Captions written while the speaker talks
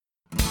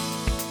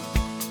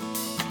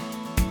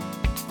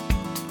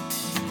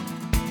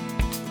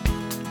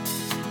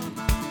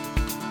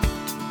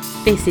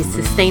This is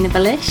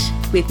Sustainable-ish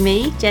with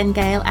me, Jen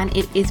Gale, and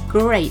it is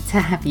great to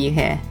have you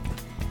here.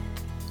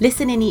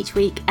 Listen in each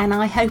week and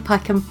I hope I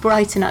can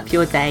brighten up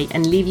your day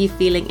and leave you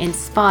feeling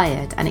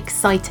inspired and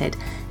excited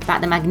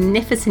about the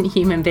magnificent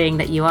human being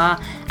that you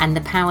are and the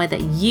power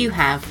that you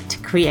have to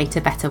create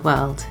a better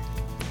world.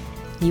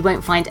 You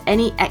won't find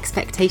any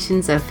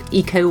expectations of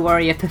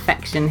eco-warrior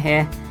perfection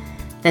here.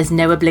 There's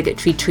no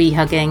obligatory tree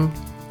hugging.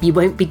 You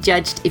won't be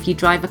judged if you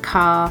drive a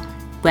car,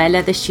 wear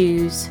leather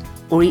shoes,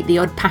 or eat the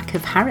odd pack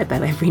of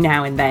Haribo every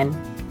now and then.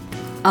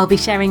 I'll be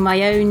sharing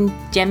my own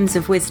gems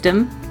of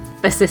wisdom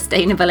for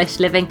sustainable-ish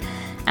living,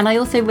 and I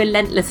also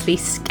relentlessly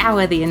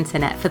scour the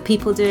internet for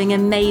people doing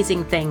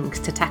amazing things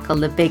to tackle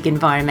the big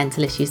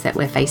environmental issues that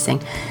we're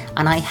facing,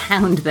 and I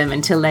hound them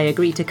until they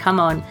agree to come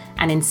on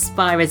and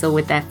inspire us all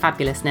with their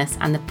fabulousness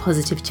and the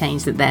positive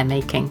change that they're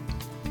making.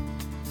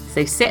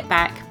 So sit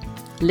back,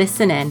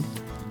 listen in,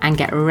 and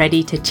get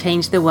ready to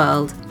change the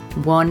world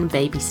one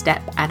baby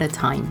step at a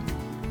time.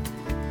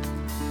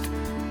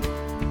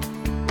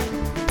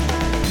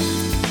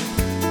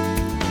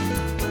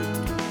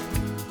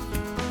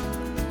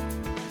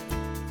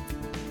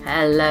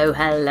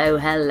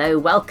 Hello.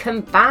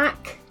 Welcome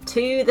back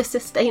to the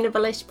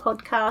Sustainable-ish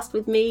podcast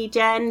with me,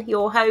 Jen,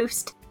 your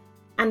host.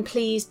 And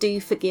please do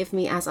forgive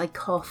me as I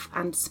cough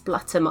and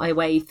splutter my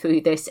way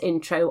through this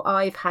intro.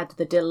 I've had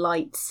the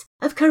delights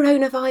of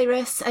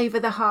coronavirus over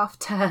the half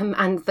term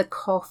and the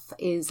cough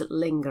is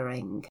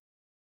lingering.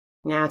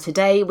 Now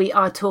today we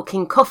are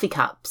talking coffee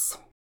cups.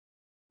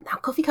 Now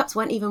coffee cups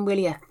weren't even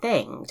really a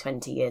thing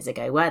 20 years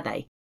ago, were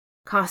they?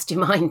 Cast your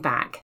mind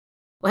back.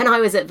 When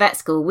I was at vet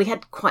school, we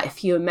had quite a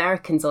few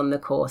Americans on the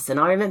course, and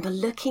I remember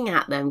looking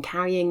at them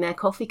carrying their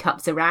coffee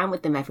cups around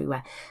with them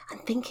everywhere and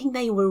thinking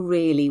they were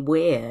really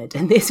weird.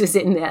 And this was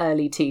in the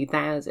early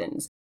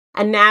 2000s.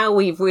 And now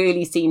we've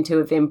really seemed to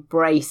have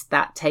embraced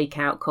that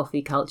takeout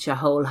coffee culture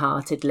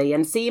wholeheartedly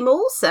and seem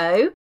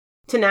also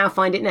to now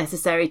find it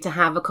necessary to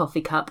have a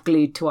coffee cup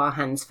glued to our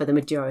hands for the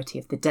majority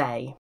of the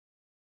day.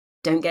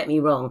 Don't get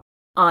me wrong,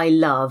 I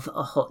love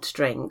a hot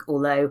drink,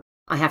 although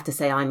I have to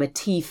say I'm a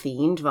tea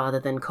fiend rather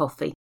than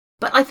coffee.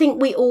 But I think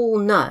we all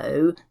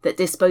know that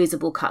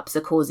disposable cups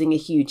are causing a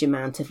huge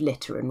amount of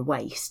litter and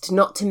waste,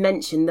 not to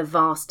mention the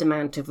vast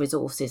amount of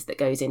resources that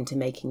goes into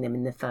making them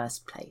in the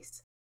first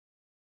place.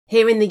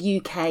 Here in the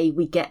UK,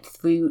 we get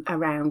through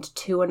around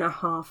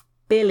 2.5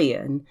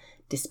 billion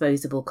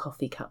disposable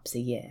coffee cups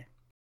a year.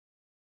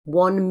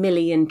 1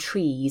 million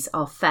trees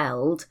are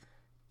felled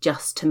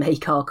just to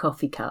make our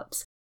coffee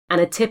cups. And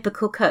a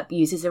typical cup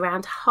uses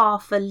around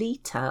 0.5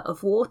 litre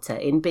of water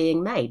in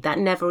being made. That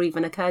never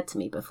even occurred to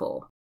me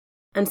before.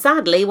 And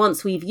sadly,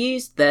 once we've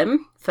used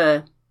them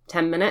for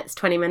 10 minutes,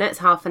 20 minutes,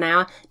 half an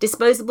hour,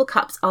 disposable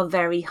cups are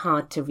very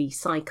hard to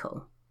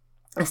recycle.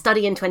 A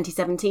study in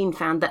 2017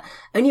 found that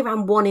only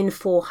around 1 in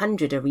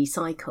 400 are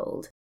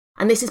recycled.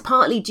 And this is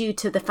partly due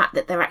to the fact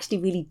that they're actually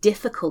really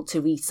difficult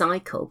to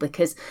recycle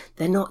because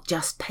they're not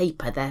just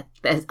paper.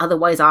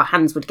 Otherwise our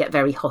hands would get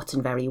very hot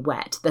and very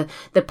wet. The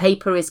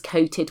paper is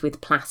coated with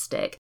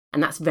plastic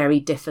and that's very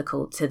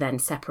difficult to then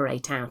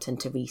separate out and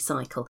to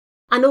recycle.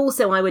 And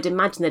also I would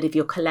imagine that if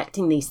you're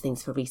collecting these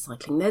things for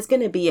recycling, there's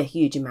going to be a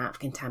huge amount of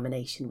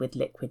contamination with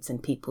liquids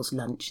and people's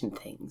lunch and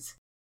things.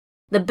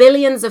 The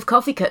billions of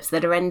coffee cups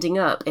that are ending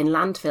up in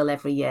landfill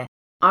every year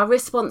are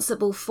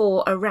responsible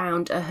for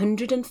around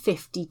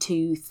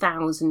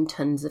 152,000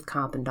 tonnes of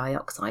carbon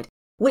dioxide,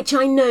 which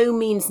I know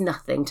means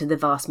nothing to the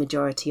vast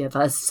majority of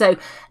us. So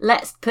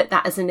let's put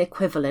that as an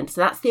equivalent. So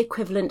that's the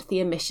equivalent to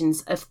the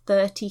emissions of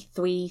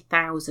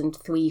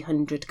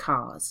 33,300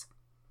 cars.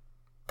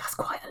 That's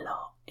quite a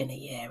lot in a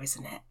year,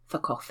 isn't it, for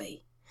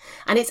coffee?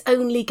 And it's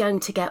only going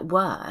to get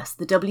worse.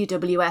 The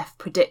WWF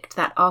predict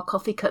that our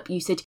coffee cup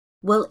usage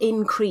will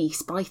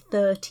increase by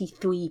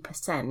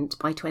 33%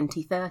 by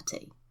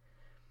 2030.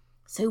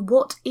 So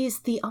what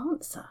is the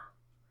answer?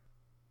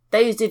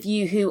 Those of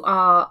you who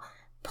are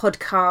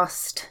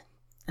podcast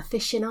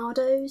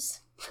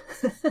aficionados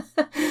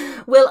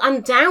will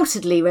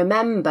undoubtedly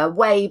remember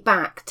way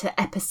back to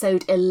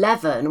episode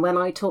 11 when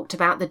I talked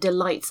about the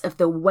delights of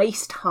the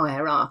waste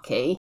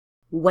hierarchy.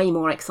 Way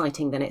more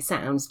exciting than it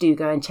sounds. Do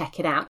go and check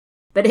it out.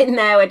 But in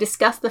there I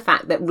discussed the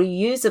fact that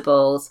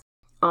reusables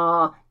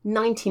are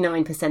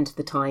 99% of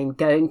the time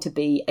going to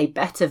be a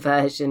better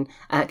version,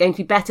 going to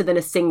be better than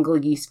a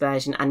single-use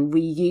version, and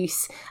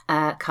reuse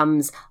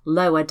comes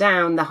lower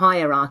down the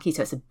hierarchy,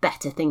 so it's a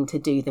better thing to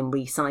do than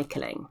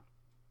recycling.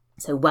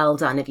 So well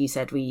done if you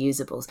said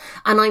reusables.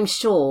 And I'm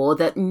sure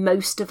that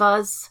most of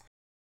us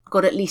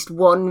got at least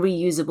one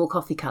reusable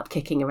coffee cup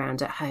kicking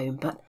around at home,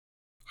 but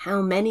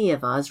how many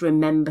of us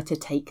remember to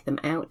take them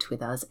out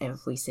with us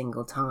every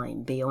single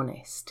time? Be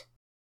honest.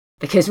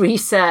 Because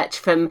research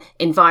from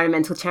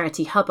environmental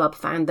charity Hubbub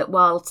found that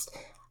whilst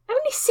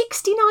only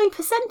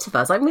 69% of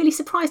us, I'm really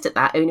surprised at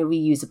that, own a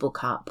reusable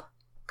cup.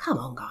 Come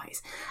on,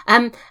 guys.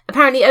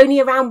 Apparently only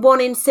around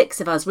 1 in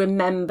 6 of us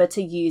remember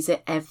to use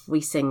it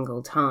every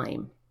single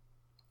time.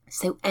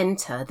 So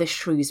enter the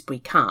Shrewsbury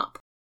cup.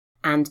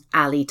 and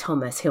Ali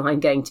Thomas, who I'm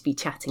going to be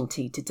chatting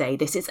to today.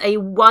 This is a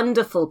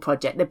wonderful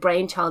project, the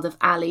brainchild of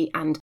Ali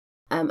and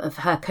of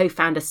her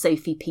co-founder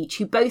Sophie Peach,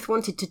 who both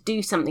wanted to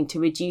do something to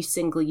reduce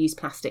single-use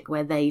plastic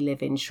where they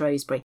live in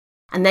Shrewsbury.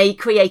 And they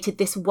created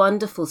this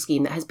wonderful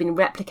scheme that has been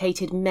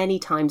replicated many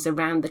times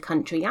around the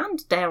country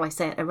and, dare I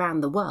say it,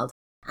 around the world.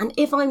 And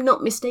if I'm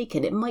not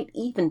mistaken, it might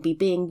even be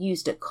being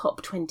used at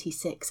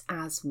COP26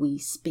 as we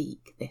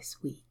speak this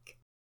week.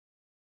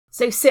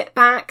 So sit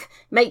back,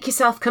 make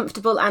yourself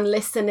comfortable and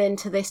listen in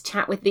to this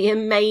chat with the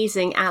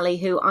amazing Ali,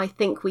 who I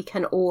think we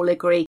can all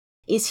agree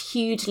is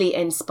hugely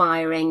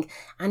inspiring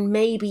and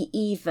maybe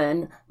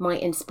even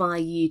might inspire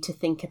you to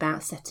think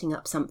about setting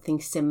up something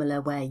similar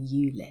where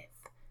you live.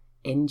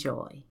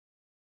 Enjoy.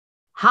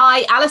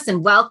 Hi,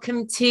 Alison.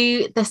 Welcome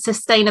to the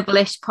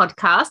Sustainable-ish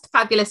podcast.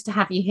 Fabulous to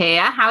have you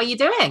here. How are you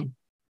doing?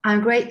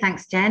 I'm great.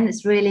 Thanks, Jen.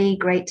 It's really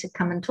great to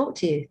come and talk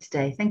to you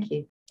today. Thank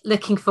you.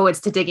 Looking forward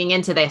to digging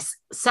into this.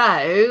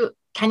 So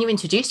can you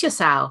introduce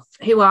yourself?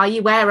 Who are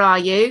you? Where are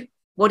you?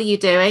 What are you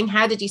doing?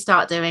 How did you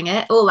start doing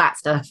it? All that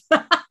stuff.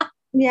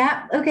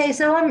 Yeah. Okay.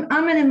 So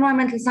I'm an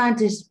environmental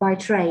scientist by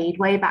trade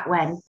way back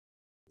when.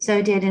 So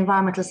I did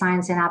environmental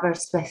science in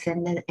Aberystwyth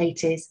in the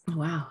 80s. Oh,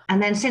 wow.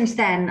 And then since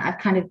then, I've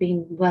kind of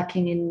been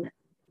working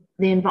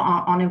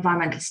on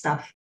environmental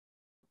stuff,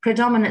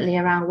 predominantly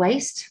around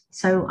waste.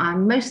 So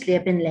I'm mostly a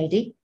bin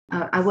lady.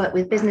 I work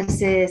with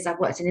businesses. I've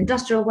worked in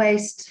industrial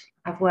waste.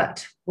 I've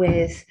worked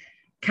with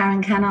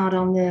Karen Kennard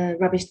on the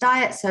rubbish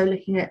diet. So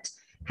looking at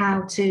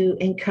how to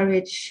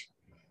encourage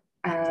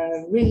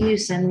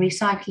reuse and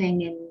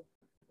recycling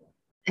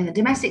in a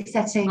domestic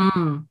setting.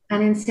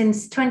 And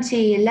since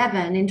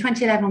 2011, in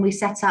 2011, we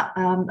set up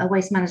a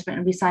waste management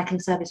and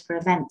recycling service for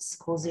events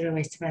called Zero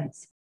Waste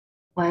Events,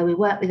 where we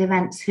work with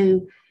events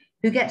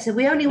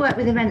we only work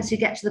with events who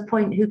get to the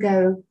point who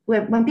go,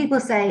 when people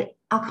say,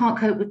 I can't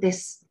cope with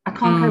this, I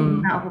can't cope with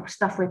the amount of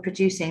stuff we're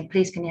producing,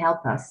 please can you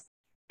help us?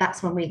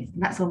 That's when we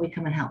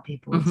come and help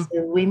people. Mm-hmm.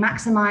 So we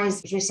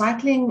maximize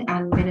recycling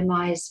and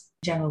minimize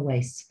general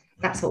waste.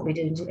 That's what we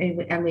do.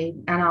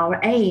 And our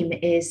aim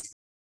is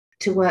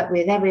to work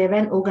with every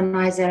event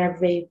organizer,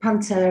 every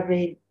punter,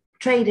 every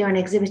trader and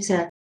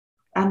exhibitor.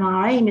 And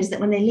our aim is that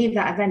when they leave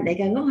that event, they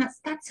go, oh,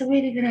 that's a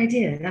really good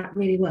idea. That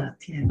really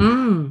worked.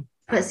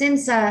 But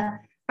since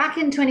back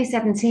in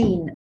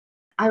 2017,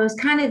 I was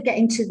kind of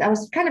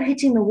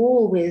hitting the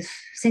wall with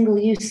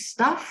single-use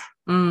stuff.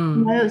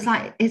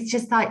 It's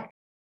just like,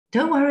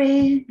 don't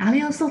worry,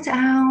 Ali will sort it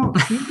out.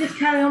 You just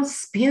carry on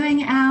spewing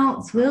it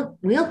out. We'll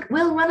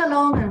run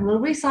along and we'll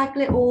recycle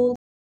it all.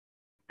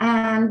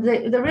 And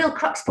the real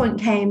crux point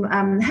came,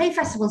 Hay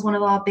Festival is one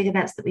of our big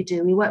events that we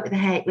do. We work with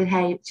Hay,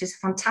 which is a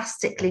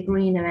fantastically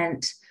green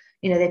event.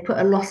 They put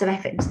a lot of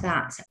effort into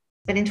that.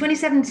 But in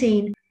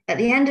 2017, at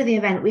the end of the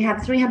event, we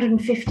had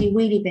 350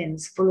 wheelie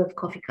bins full of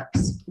coffee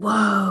cups.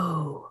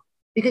 Whoa.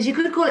 Because you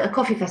could call it a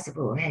coffee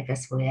festival, or Hay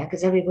Festival, yeah,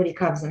 because everybody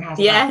comes and has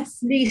at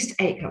least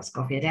 8 cups of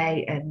coffee a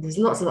day, and there's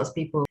lots and lots of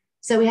people.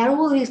 So we had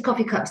all these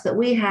coffee cups that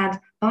we had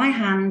by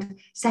hand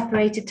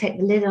separated, take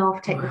the lid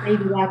off, take the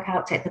baby wipe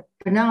out, take the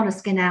banana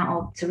skin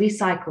out to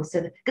recycle.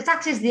 So because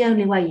that is the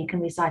only way you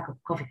can recycle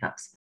coffee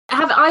cups.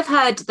 I've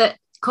heard that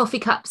coffee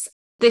cups,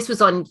 this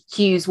was on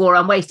Hugh's War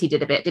on Waste, he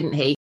did a bit, didn't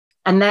he?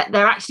 And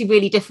they're actually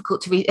really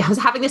difficult to I was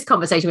having this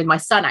conversation with my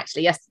son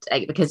actually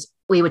yesterday because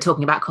we were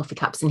talking about coffee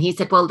cups and he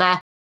said, well, they're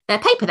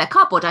paper, they're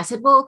cardboard. I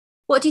said, well,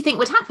 what do you think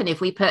would happen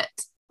if we put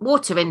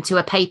water into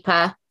a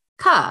paper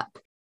cup?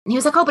 And he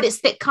was like, oh, but it's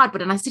thick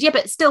cardboard. And I said, yeah,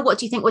 but still, what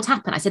do you think would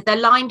happen? I said, they're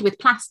lined with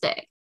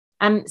plastic.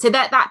 So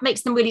that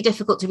makes them really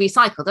difficult to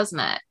recycle, doesn't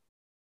it?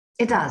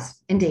 It does,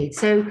 indeed.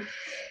 So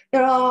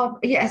there are,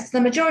 yes,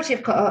 the majority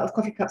of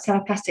coffee cups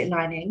have a plastic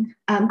lining.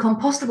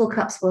 Compostable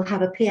cups will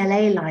have a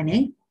PLA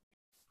lining.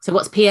 So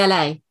what's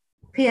PLA?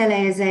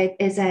 PLA is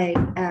a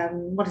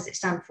what does it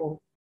stand for?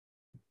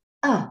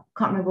 Oh,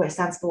 can't remember what it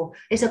stands for.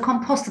 It's a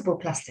compostable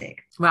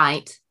plastic.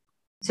 Right.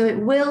 So it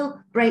will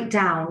break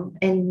down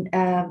in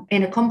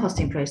a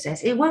composting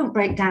process. It won't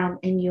break down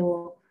in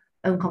your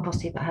own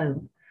compost heap at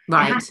home.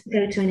 Right. It has to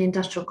go to an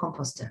industrial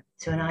composter,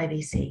 to an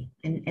IVC,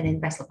 an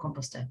in-vessel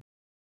composter.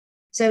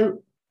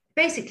 So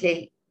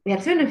basically, we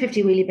had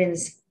 350 wheelie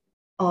bins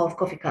of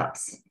coffee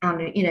cups,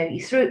 and you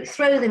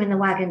throw them in the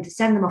wagon to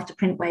send them off to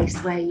print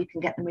waste, where you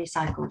can get them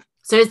recycled.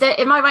 So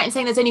am I right in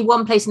saying there's only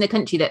one place in the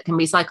country that can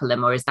recycle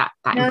them, or is that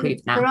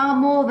improved now? There are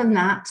more than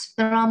that.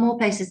 There are more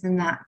places than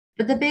that.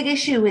 But the big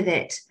issue with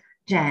it,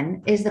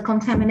 Jen, is the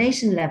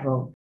contamination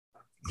level.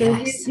 So,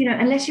 yes.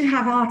 Unless you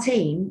have our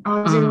team,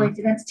 our Zero Waste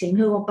Events team,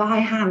 who will by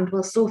hand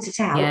will sort it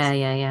out.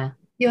 Yeah.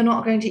 You're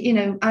not going to,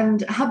 and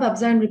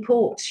Hubbub's own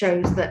report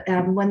shows that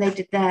when they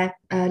did their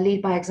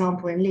lead by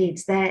example in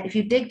Leeds, if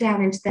you dig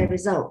down into their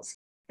results,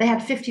 they had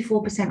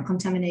 54%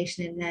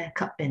 contamination in their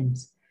cup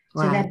bins.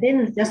 Wow. So their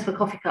bins just for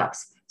coffee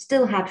cups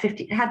still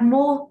had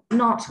more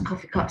not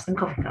coffee cups than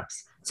coffee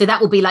cups. So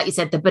that will be, like you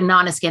said, the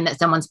banana skin that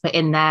someone's put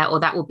in there, or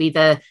that will be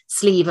the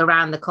sleeve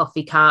around the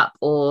coffee cup,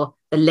 or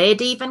the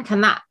lid even.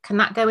 Can that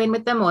go in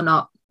with them or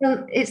not?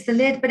 Well, it's the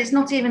lid, but it's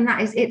not even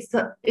that. It's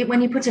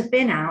when you put a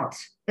bin out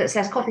that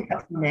says coffee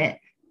cups on it,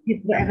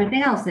 you put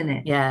everything else in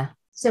it. Yeah.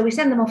 So we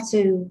send them off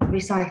to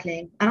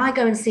recycling, and I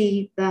go and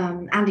see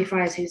Andy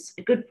Fryers, who's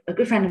a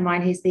good friend of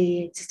mine. He's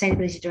the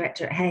sustainability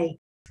director at Hay.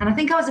 And I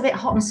think I was a bit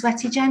hot and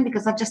sweaty, Jen,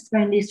 because I've just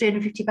thrown these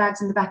 350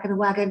 bags in the back of the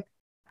wagon.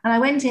 And I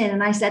went in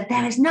and I said,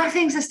 there is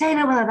nothing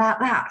sustainable about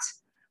that.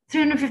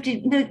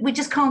 350, no, we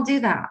just can't do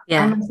that.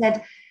 Yeah. And I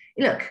said,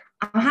 look,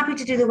 I'm happy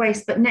to do the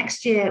waste, but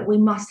next year we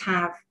must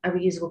have a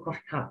reusable coffee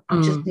cup.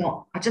 I'm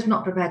just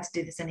not prepared to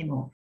do this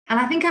anymore. And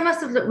I think I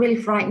must have looked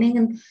really frightening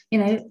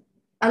and,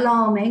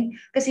 alarming,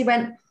 because he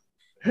went,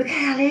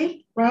 okay,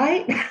 Ali,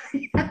 right?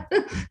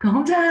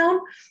 Calm down.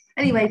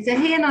 Anyway, so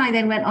he and I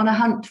then went on a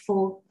hunt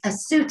for a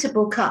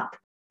suitable cup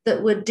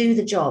that would do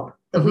the job,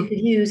 that we could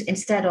use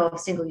instead of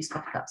single-use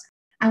coffee cups.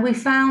 And we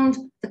found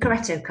the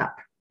Coretto cup.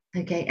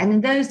 Okay. And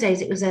in those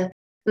days it was a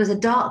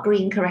dark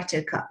green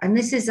Coretto cup. And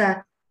this is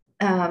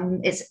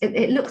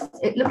it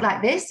looked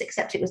like this,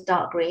 except it was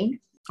dark green.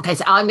 Okay,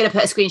 so I'm going to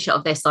put a screenshot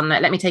of this on there.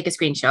 Let me take a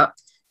screenshot.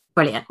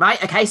 Brilliant.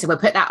 Right. Okay. So I'll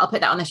put that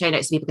on the show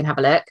notes so people can have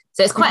a look.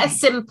 So it's quite a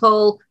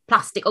simple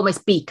plastic,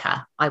 almost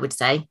beaker, I would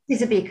say.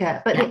 It's a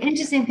beaker. But the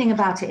interesting thing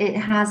about it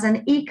has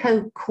an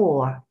eco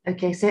core.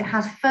 Okay. So it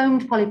has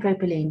foamed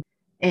polypropylene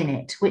in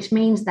it, which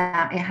means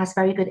that it has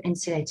very good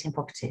insulating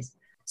properties.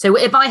 So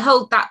if I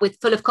hold that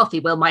full of coffee,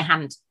 will my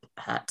hand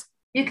hurt?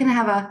 You can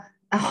have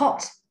a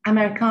hot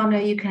Americano,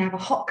 you can have a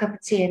hot cup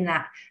of tea in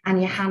that, and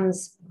your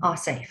hands are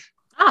safe.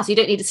 So you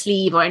don't need a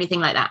sleeve or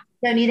anything like that?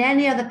 Don't need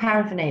any other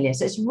paraphernalia.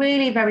 So it's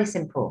really very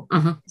simple.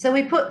 So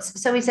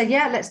we said,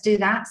 yeah, let's do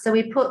that. So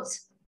we put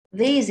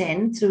these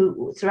in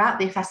throughout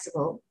the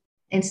festival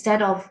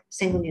instead of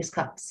single-use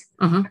cups.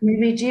 And we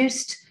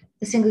reduced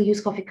the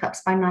single-use coffee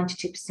cups by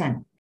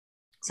 92%.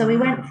 So we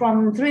went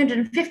from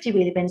 350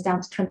 wheelie bins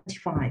down to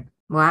 25.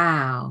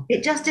 Wow.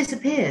 It just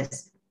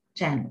disappears,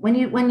 Jen. When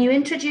you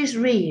introduce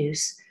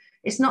reuse,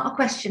 it's not a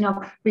question of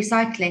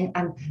recycling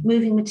and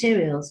moving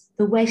materials.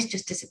 The waste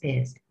just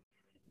disappears.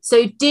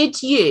 So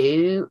did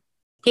you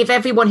give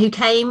everyone who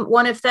came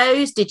one of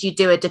those? Did you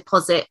do a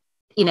deposit?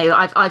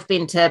 I've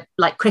been to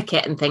like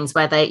cricket and things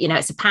where they,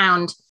 it's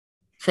 £1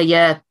 for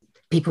your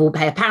people will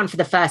pay £1 for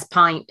the first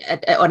pint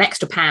or an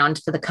extra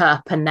 £1 for the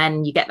cup. And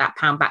then you get that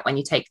 £1 back when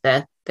you take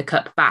the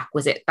cup back.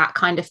 Was it that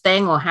kind of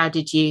thing? Or how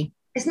did you?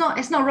 It's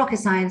not rocket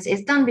science.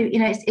 It's done,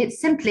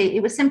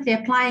 it was simply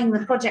applying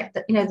the project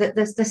that,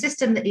 the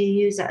system that you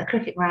use at a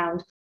cricket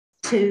ground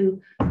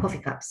to coffee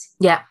cups.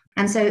 Yeah.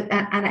 And so,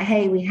 and at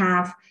Hay, we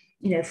have,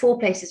 4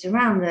 places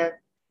around the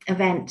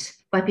event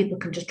where people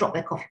can just drop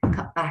their coffee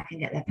cup back and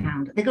get their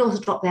 £1. They can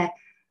also drop their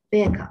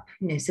beer cup,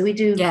 so we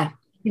do,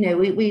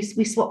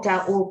 we swapped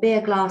out all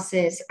beer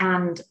glasses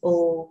and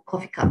all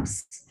coffee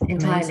cups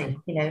entirely,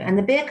 and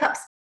the beer cups,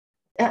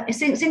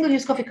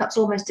 single-use coffee cups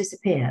almost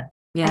disappear.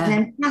 Yeah. And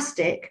then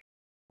plastic,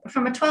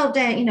 from a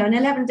 12-day, an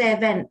 11-day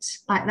event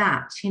like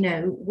that,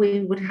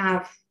 we would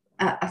have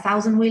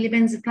 1,000 wheelie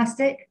bins of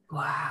plastic.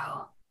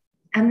 Wow.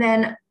 And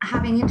then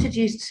having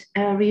introduced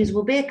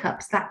reusable beer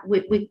cups, that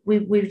we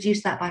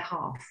reduced that by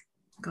half.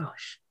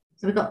 Gosh.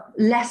 So we got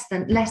less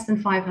than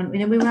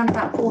 500. We were on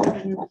about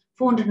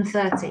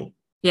 430.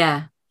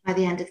 Yeah. By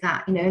the end of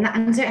that,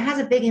 and so it has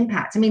a big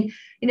impact. I mean,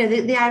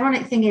 the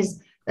ironic thing is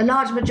the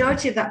large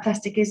majority of that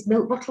plastic is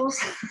milk bottles.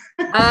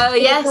 Oh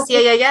yes,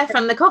 yeah,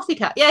 from the coffee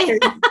cup. Yeah.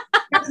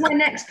 That's my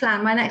next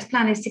plan. My next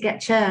plan is to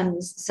get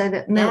churns so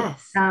that milk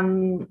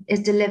is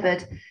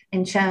delivered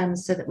in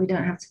churns so that we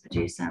don't have to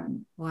produce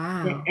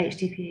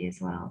HDPE as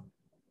well.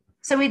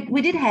 So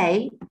we did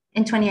Hay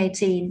in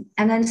 2018.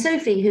 And then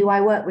Sophie, who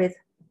I work with,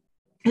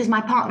 who's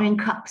my partner in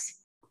cups,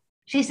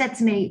 she said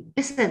to me,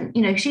 listen,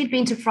 she'd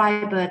been to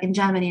Freiburg in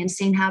Germany and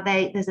seen how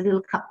there's a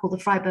little cup called the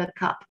Freiburg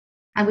Cup.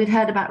 And we'd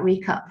heard about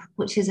Recup,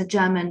 which is a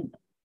German,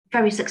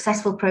 very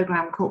successful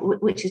program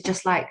which is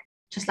just like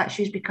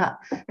Shrewsbury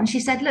Cup. And she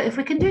said, look, if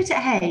we can do it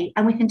at Hay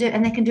and we can do it,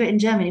 and they can do it in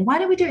Germany, why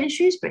don't we do it in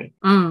Shrewsbury?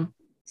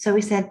 So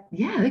we said,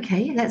 yeah,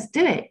 okay, let's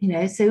do it.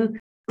 So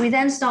we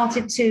then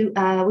started to,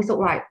 we thought,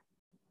 right,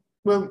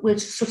 we'll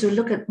sort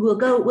of we'll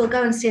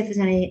go and see if there's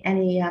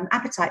any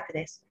appetite for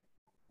this.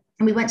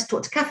 And we went to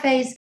talk to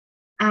cafes,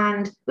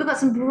 and we've got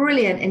some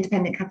brilliant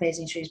independent cafes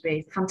in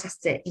Shrewsbury,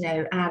 fantastic,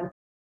 and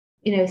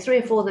 3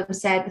 or 4 of them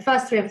said, the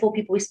first 3 or 4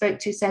 people we spoke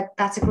to said,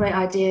 that's a great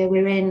idea,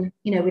 we're in,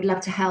 we'd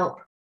love to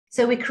help.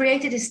 So we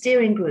created a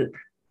steering group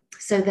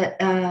so that,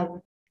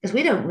 because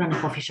we don't run a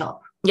coffee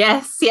shop.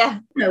 Yes, yeah.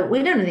 No, we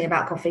don't know anything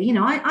about coffee.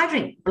 I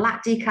drink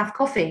black decaf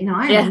coffee.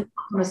 I am a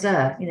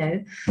connoisseur,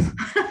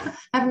 I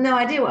have no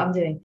idea what I'm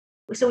doing.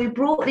 So we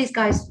brought these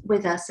guys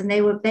with us, and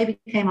they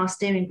became our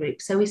steering group.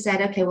 So we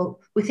said, okay, well,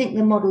 we think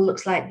the model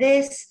looks like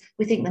this.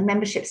 We think the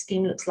membership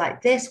scheme looks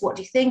like this. What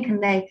do you think?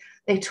 And they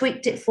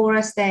tweaked it for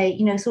us.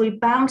 So we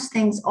bounced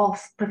things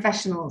off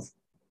professionals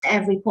at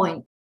every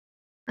point,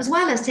 as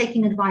well as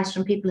taking advice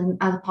from people in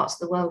other parts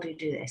of the world who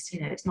do this.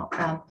 It's not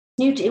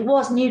new. It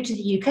was new to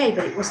the UK,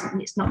 but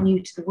it's not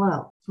new to the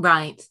world.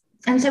 Right.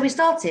 And so we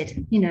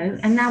started,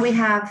 and now we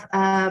have,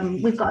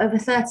 we've got over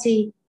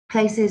 30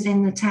 places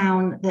in the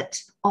town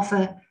that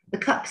offer the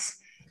cups.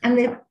 And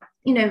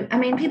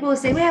people will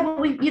say, well,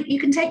 but you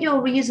can take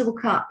your reusable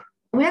cup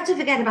we have to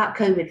forget about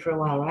COVID for a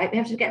while, right? We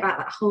have to forget about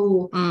that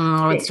whole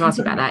I was to ask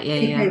you about that.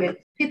 Yeah.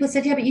 People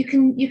said, yeah, but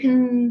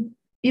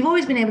you've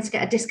always been able to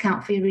get a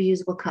discount for your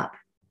reusable cup.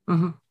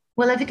 Mm-hmm.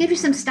 Well, if I give you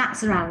some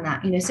stats around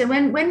that, so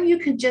when you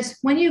can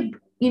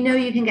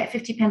you can get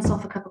 50 pence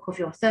off a cup of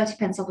coffee or 30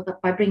 pence off a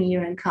cup by bringing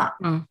your own cup,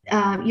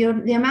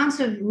 the amount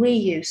of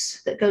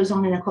reuse that goes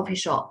on in a coffee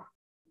shop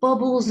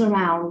bubbles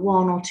around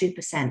 1 or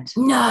 2%.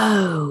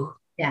 No.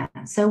 Yeah.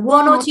 So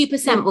 1 or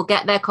 2% will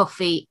get their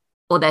coffee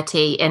or their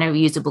tea in a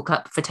reusable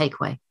cup for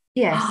takeaway.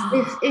 Yes,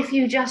 if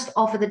you just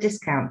offer the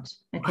discount,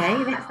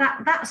 okay,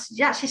 that's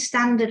your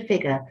standard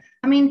figure.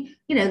 I mean,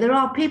 there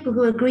are people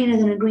who are greener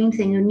than a green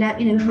thing,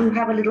 who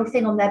have a little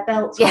thing on their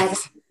belts,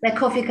 yes, their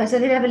coffee cup, so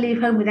they never leave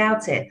home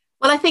without it.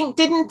 Well, I think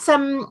didn't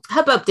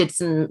Hubbub did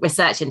some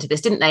research into this,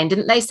 didn't they? And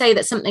didn't they say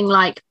that something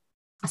like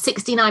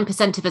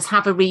 69% of us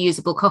have a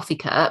reusable coffee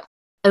cup?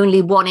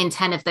 Only 1 in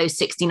 10 of those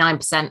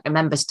 69%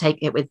 remember to take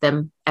it with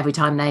them every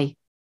time they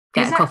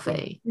get a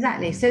coffee.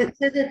 Exactly. So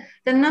the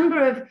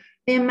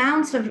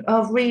amount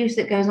of reuse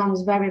that goes on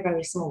is very,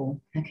 very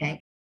small.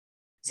 Okay.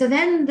 So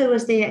then there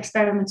was the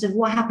experiment of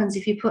what happens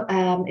if you put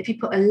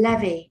a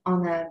levy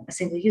on a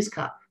single-use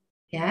cup.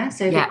 Yeah.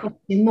 So if it costs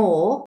you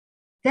more,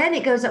 then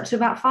it goes up to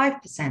about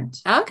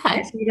 5%.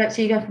 Okay. Yeah?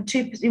 So you go from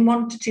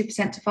 1 to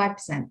 2% to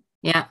 5%.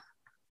 Yeah.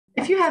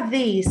 If you have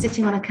these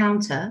sitting on a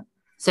counter.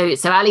 So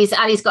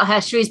Ali's got her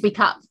Shrewsbury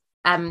cup.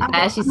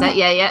 There she said,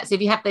 yeah. So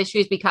if you have those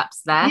Shrewsbury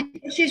cups there, you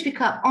put a Shrewsbury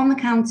cup on the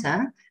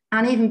counter.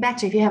 And even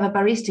better, if you have a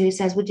barista who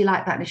says, would you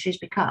like that in a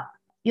Shrewsbury cup?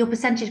 Your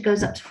percentage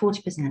goes up to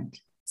 40%.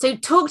 So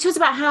talk to us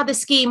about how the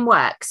scheme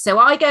works. So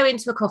I go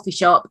into a coffee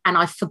shop and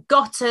I've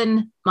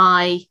forgotten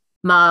my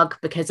mug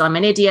because I'm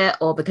an idiot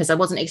or because I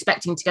wasn't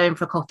expecting to go in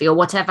for a coffee or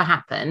whatever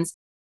happens.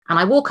 And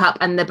I walk up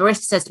and the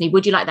barista says to me,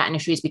 would you like that in a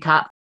Shrewsbury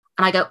cup?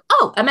 And I go,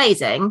 oh,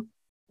 amazing.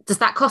 Does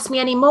that cost me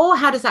any more?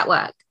 How does that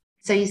work?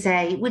 So you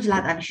say, would you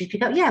like that in a Shrewsbury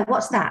cup? Yeah,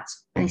 what's that?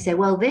 And you say,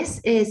 well,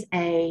 this is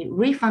a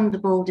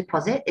refundable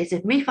deposit. It's a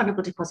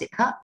refundable deposit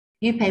cup.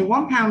 You pay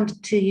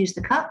 £1 to use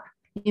the cup.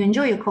 You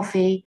enjoy your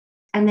coffee,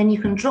 and then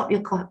you can drop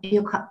your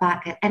cup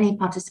back at any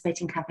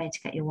participating cafe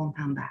to get your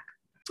 £1 back.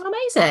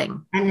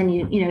 Amazing. And then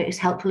it's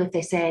helpful if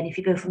they say, and if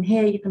you go from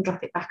here, you can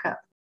drop it back up.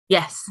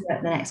 Yes.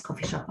 At the next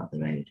coffee shop up the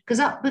road.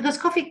 Because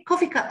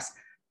coffee cups,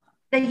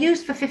 they're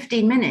used for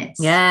 15 minutes.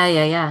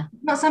 Yeah.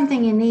 Not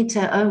something you need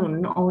to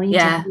own or need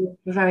to do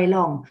for very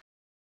long.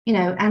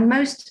 And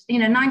most,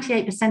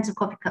 98% of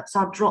coffee cups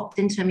are dropped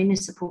into a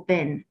municipal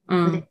bin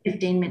within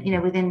 15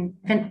 minutes, within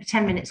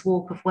 10 minutes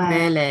walk of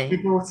where they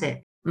bought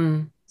it.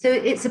 So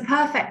it's a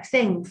perfect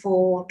thing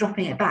for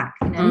dropping it back.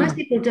 Most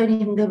people don't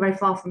even go very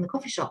far from the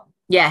coffee shop.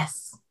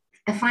 Yes.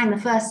 They find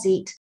the first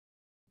seat,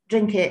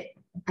 drink it,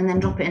 and then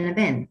drop it in a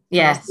bin.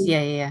 Yes,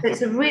 yeah. So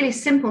it's a really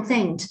simple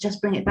thing to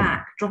just bring it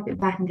back, drop it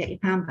back and get your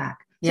 £1 back.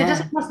 So it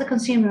doesn't cost the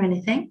consumer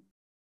anything.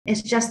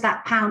 It's just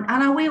that £1.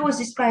 And we always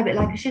describe it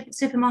like a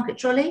supermarket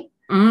trolley.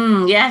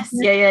 Yes,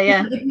 yeah.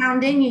 You put your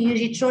 £1 in, you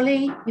use your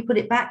trolley, you put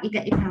it back, you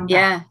get your £1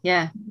 back.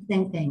 Yeah.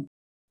 Same thing.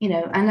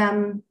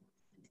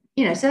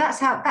 So that's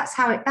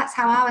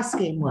how our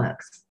scheme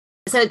works.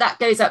 So that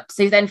goes up.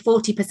 So then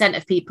 40%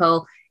 of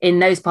people in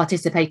those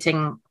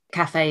participating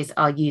cafes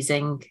are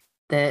using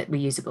the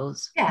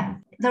reusables. Yeah,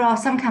 there are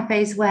some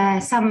cafes where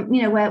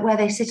where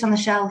they sit on the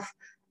shelf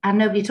and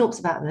nobody talks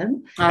about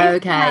them.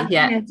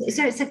 Okay,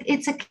 so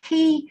it's a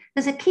key.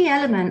 There's a key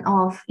element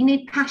of you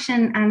need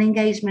passion and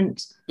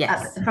engagement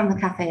from the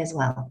cafe as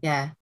well.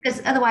 Yeah,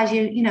 because otherwise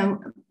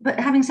But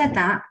having said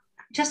that,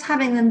 just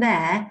having them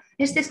there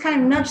is this kind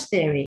of nudge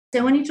theory.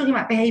 So when you're talking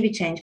about behaviour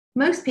change,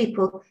 most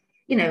people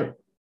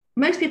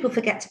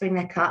forget to bring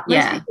their cup.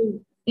 Most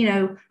people,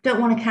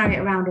 don't want to carry it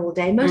around all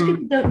day. Most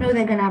people don't know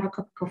they're going to have a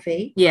cup of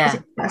coffee. Yeah.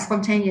 It's a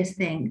spontaneous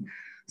thing.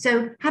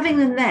 So having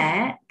them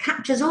there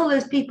captures all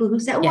those people who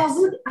say,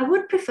 I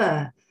would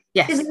prefer.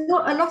 Yes. Because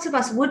a lot of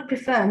us would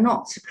prefer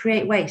not to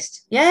create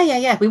waste.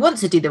 Yeah. We want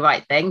to do the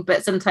right thing,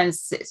 but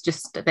sometimes it's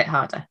just a bit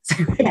harder.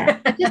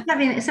 Just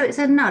having it. So it's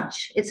a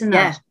nudge. It's a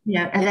nudge,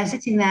 and they're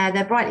sitting there,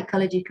 they're brightly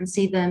coloured, you can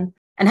see them.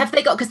 And have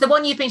they got, because the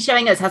one you've been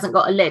showing us hasn't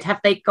got a lid. Have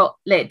they got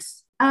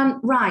lids?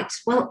 Right.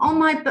 Well, on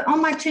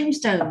my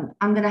tombstone,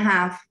 I'm going to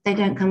have, they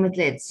don't come with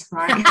lids,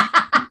 right?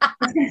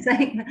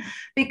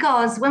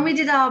 Because when we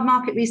did our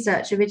market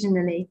research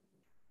originally,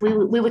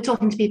 we were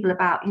talking to people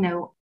about,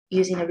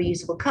 using a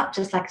reusable cup,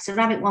 just like a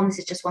ceramic one. This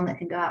is just one that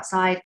can go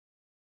outside.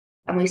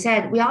 And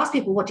we asked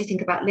people, what do you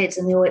think about lids?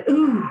 And they all went,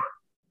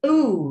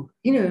 ooh,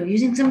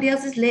 using somebody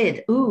else's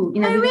lid. Ooh,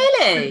 oh,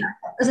 really?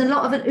 There's a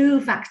lot of an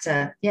ooh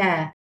factor.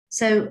 Yeah.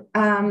 So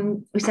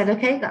we said,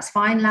 okay, that's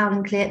fine, loud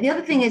and clear. The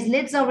other thing is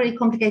lids are really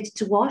complicated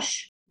to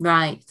wash.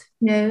 Right.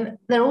 They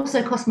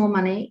also cost more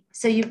money.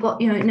 So you've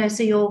got,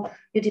 so your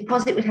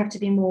deposit would have to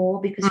be more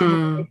because you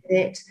have to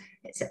it,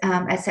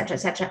 et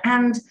cetera.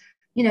 And,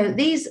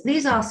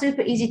 these are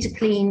super easy to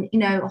clean,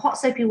 hot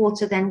soapy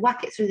water, then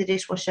whack it through the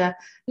dishwasher,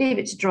 leave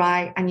it to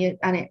dry, and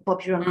it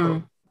bobs your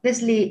uncle.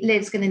 This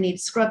lid's going to need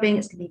scrubbing,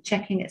 it's going to need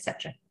checking,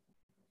 etc.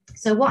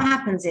 So what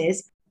happens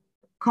is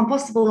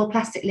compostable or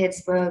plastic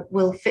lids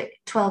will fit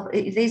 12.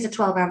 These are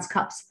 12-ounce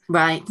cups.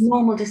 Right.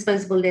 Normal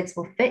disposable lids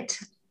will fit.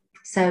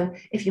 So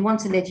if you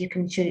want a lid, you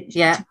can choose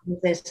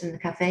those from the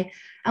cafe.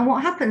 And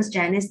what happens,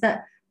 Jen, is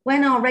that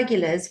when our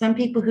regulars, when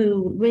people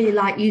who really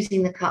like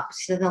using the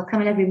cups, so they'll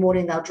come in every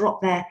morning, they'll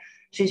drop their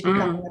Shrewsbury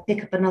cup and they'll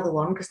pick up another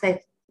one because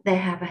they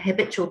have a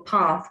habitual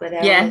path where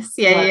they're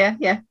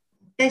yeah.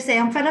 They say,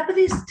 I'm fed up with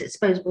these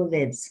disposable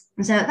lids.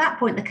 And so at that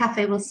point, the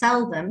cafe will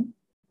sell them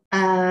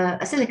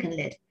a silicone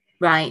lid.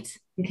 Right.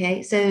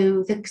 Okay,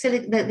 so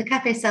the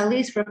cafe sell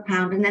these for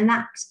 £1, and then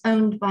that's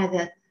owned by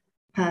the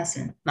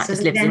person. That so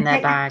just lives in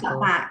their bag.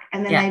 Back,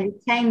 and then they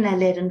retain their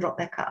lid and drop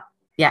their cup.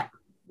 Yeah.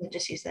 They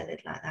just use their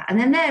lid like that. And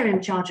then they're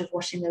in charge of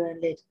washing their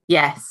own lid.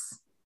 Yes.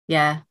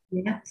 Yeah.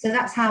 Yeah. So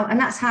that's how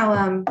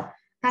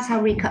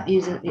Recup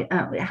uses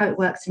how it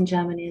works in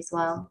Germany as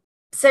well.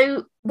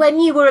 So when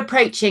you were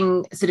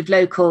approaching sort of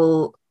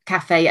local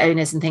cafe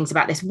owners and things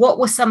about this, what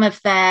were some of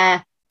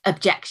their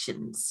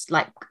objections?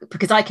 Like,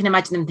 because I can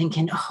imagine them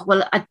thinking, oh,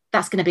 well,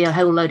 that's going to be a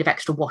whole load of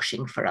extra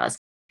washing for us.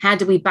 How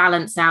do we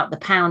balance out the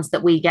pounds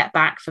that we get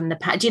back from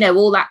the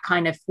all that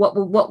kind of,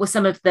 what were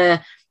some of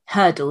the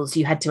hurdles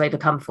you had to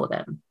overcome for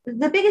them?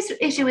 The biggest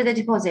issue with a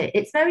deposit,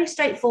 it's very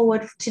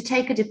straightforward to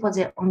take a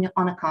deposit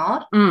on a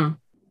card.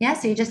 Yeah,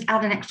 so you just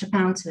add an extra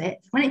 £1 to it.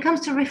 When it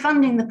comes to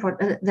refunding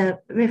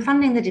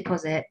refunding the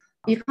deposit,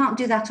 you can't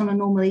do that on a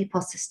normal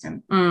EPOS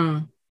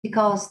system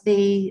because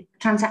the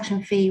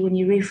transaction fee when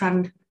you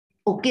refund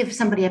or give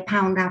somebody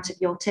 £1 out of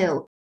your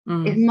till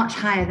is much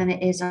higher than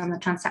it is on the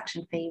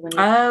transaction fee. When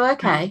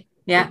okay.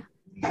 Yeah.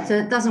 So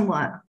it doesn't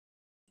work.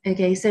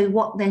 Okay, so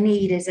what they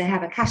need is they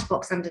have a cash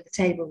box under the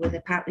table with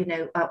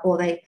or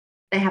they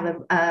have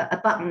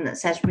a button that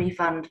says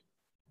refund,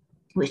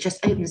 which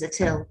just opens a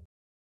till.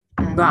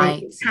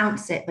 Right. It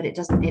counts it, but it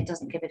doesn't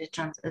give it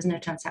there's no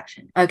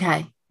transaction.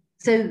 Okay.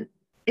 So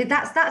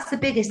that's the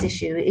biggest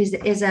issue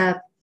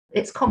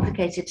it's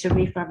complicated to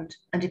refund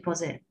a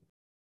deposit.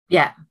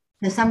 Yeah.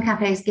 So some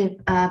cafes give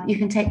you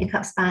can take your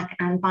cups back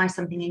and buy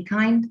something in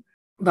kind.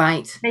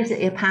 Right.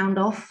 Basically £1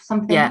 off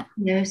something.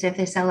 Yeah. So if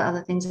they sell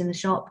other things in the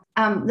shop.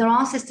 There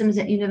are systems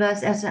at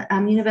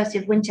University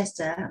of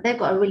Winchester. They've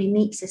got a really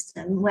neat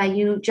system where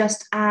you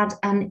just add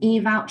an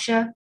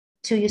e-voucher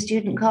to your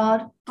student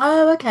card.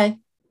 Oh, okay.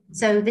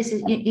 So this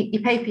is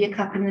you pay for your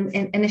cup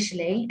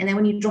initially, and then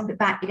when you drop it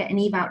back, you get an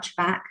e-voucher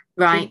back.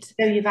 Right. So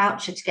you show your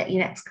voucher to get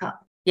your next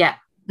cup. Yeah.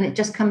 And it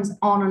just comes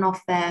on and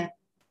off their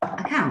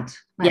account.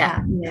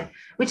 That,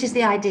 which is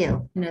the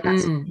ideal.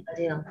 That's the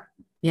ideal.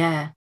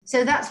 Yeah.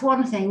 So that's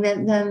one thing.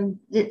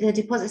 The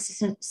deposit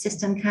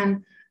system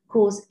can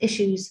cause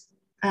issues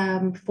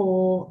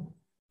for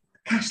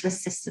cashless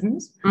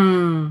systems.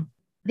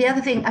 The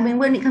other thing,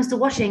 when it comes to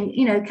washing,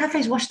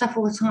 cafes wash stuff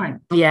all the time.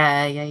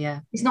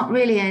 Yeah. It's not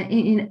really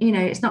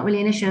it's not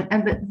really an issue.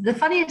 But the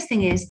funniest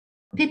thing is,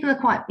 people are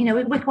quite,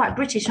 we're quite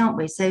British, aren't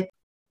we? So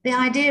the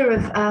idea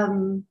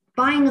of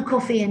buying a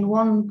coffee in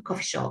one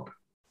coffee shop,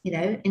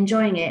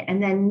 enjoying it,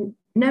 and then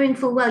knowing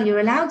full well you're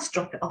allowed to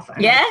drop it off.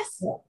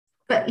 Yes.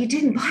 But you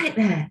didn't buy it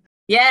there.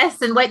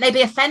 Yes, and won't they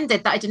be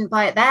offended that I didn't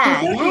buy it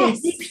there? Exactly.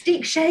 Yes.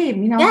 Deep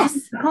shame.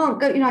 Yes. I can't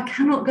go. I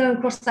cannot go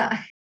across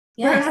that.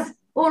 Yes. Whereas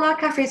all our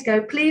cafes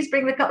go, please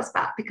bring the cups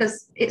back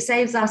because it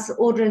saves us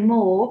ordering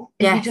more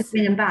if you just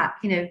bring them back.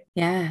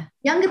 Yeah.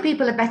 Younger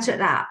people are better at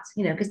that.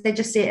 Because they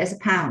just see it as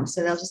 £1,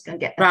 so they'll just go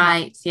and get them.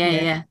 Right.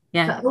 Yeah.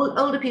 But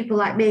older people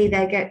like me,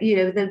 they get.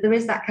 There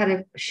is that kind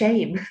of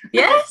shame.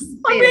 Yes.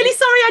 I'm really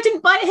sorry I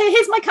didn't buy it here.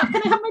 Here's my cup.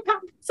 Can I have my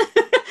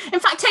 £1? In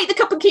fact, take the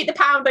cup and keep the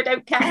 £1. I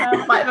don't care.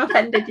 I might have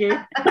offended you.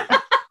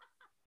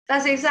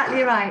 That's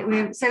exactly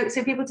right. So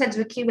people tend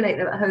to accumulate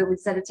them at home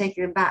instead of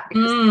taking them back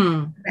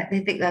because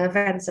they think they'll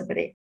offend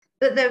somebody.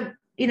 But the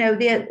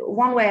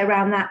one way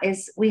around that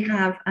is we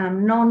have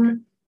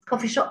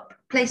non-coffee shop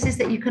places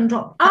that you can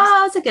drop.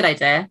 Oh, that's a good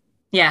idea.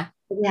 Yeah.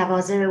 We have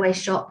our zero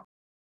waste shop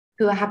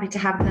who are happy to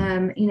have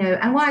them,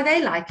 and why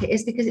they like it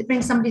is because it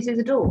brings somebody through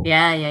the door.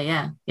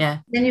 Yeah.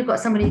 Then you've got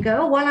somebody who go,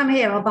 oh, while I'm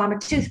here, I'll buy my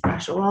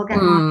toothbrush or I'll get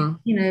my,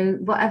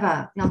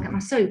 whatever. I'll get my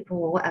soap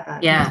or whatever.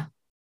 Yeah.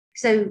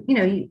 So,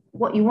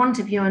 what you want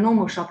if you're a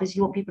normal shop is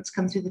you want people to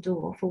come through the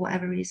door for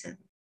whatever reason.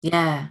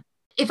 Yeah.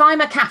 If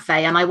I'm a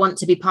cafe and I want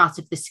to be part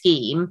of the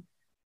scheme,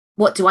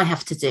 what do I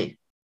have to do?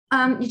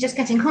 You just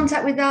get in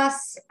contact with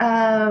us.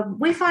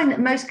 We find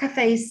that most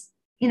cafes,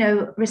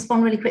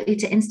 respond really quickly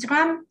to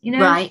Instagram.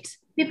 Right.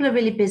 People are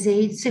really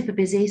busy, super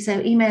busy.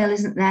 So email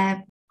isn't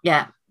there.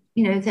 Yeah.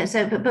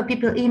 But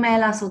people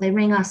email us or they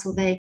ring us or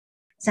they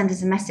send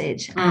us a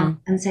message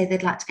and say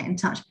they'd like to get in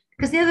touch.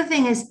 Because the other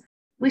thing is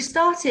we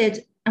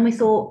started and we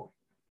thought,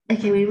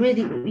 okay, we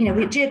really,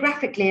 we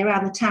geographically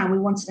around the town, we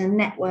wanted a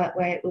network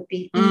where it would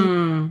be easy.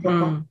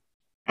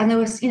 And there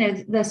was,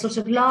 the sort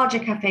of larger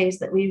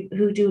cafes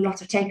who do a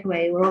lot of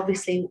takeaway were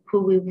obviously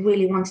who we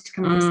really wanted to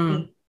come and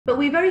see. But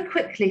we very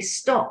quickly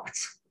stopped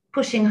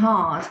pushing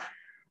hard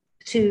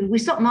we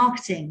stopped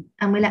marketing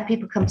and we let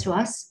people come to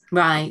us.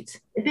 Right.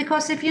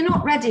 Because if you're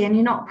not ready and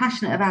you're not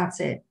passionate about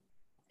it,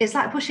 it's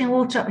like pushing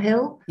water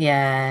uphill.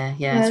 Yeah,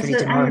 You know, it's really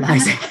and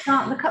demoralising.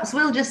 the cups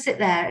will just sit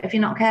there if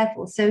you're not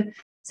careful. So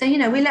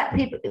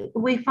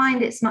we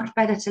find it's much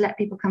better to let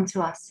people come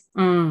to us.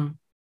 Mm.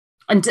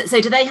 And so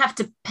do they have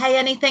to pay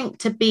anything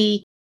to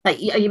be, like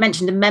you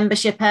mentioned a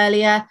membership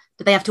earlier?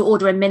 Do they have to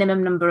order a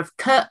minimum number of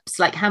cups?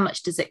 Like how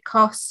much does it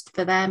cost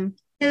for them?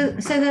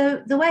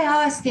 So the way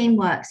our scheme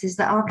works is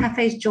that our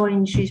cafes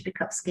join Shrewsbury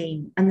Cup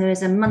scheme, and there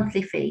is a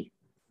monthly fee,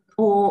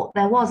 or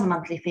there was a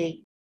monthly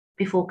fee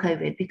before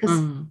COVID, because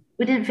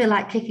we didn't feel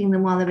like kicking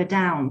them while they were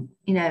down.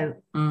 I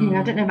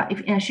don't know about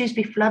if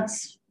Shrewsbury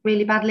floods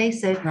really badly.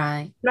 So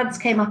floods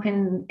came up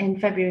in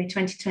February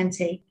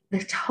 2020.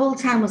 The whole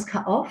town was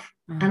cut off,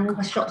 and all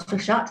the shops were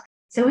shut.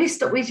 So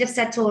we just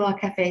said to all our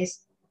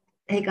cafes,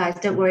 "Hey guys,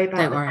 don't worry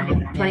about the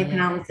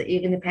 £20 that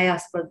you're going to pay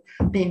us for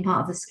being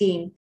part of the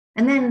scheme."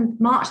 And then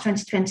March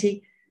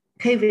 2020,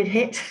 COVID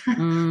hit. So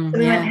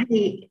we went,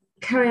 "Hey,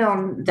 carry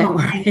on. Don't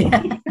worry."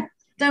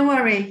 Don't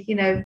worry,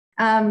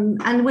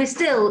 and we're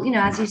still,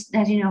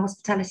 as you know,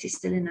 hospitality is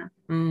still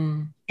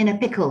in a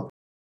pickle.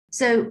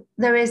 So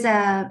there is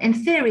in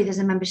theory, there's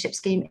a membership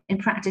scheme. In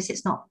practice,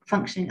 it's not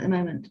functioning at the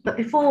moment. But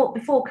before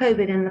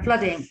COVID and the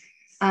flooding,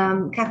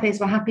 cafes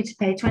were happy to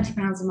pay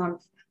 £20 a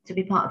month to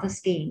be part of the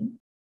scheme.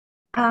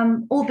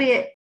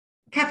 Albeit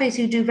cafes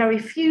who do very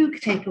few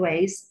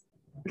takeaways,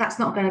 that's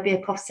not going to be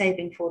a cost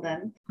saving for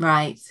them.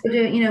 Right.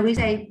 We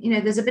say,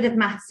 there's a bit of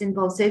maths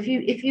involved. So if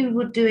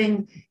you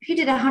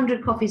did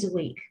 100 coffees a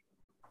week,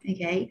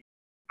 okay,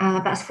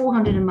 that's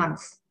 400 a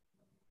month.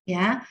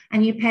 Yeah.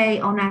 And you pay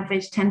on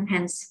average 10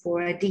 pence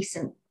for a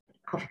decent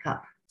coffee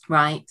cup.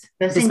 Right.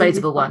 A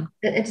disposable one.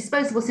 A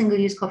disposable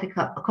single-use coffee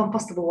cup, a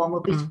compostable one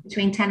will be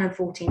between 10 and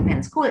 14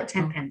 pence. Call it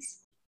 10 pence.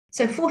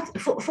 So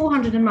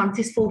 400 a month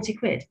is 40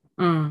 quid.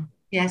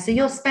 Yeah. So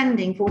you're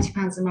spending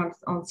 £40 a month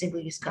on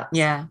single-use cups.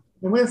 Yeah.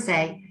 And we'll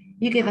say,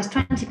 you give us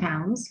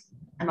 £20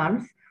 a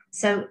month.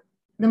 So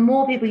the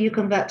more people you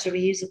convert to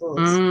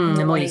reusables,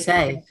 the more you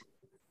save.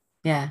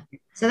 Yeah.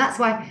 So that's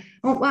why,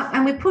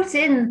 and we put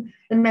in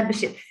the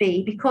membership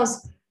fee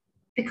because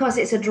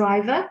it's a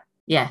driver.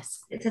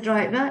 Yes. It's a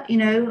driver,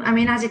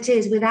 as it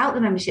is without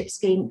the membership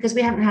scheme, because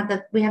we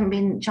haven't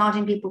been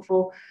charging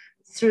people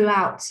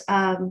throughout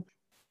the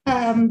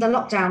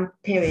lockdown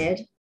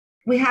period.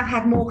 We have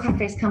had more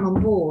cafes come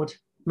on board.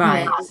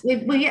 Right.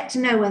 We're yet to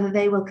know whether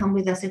they will come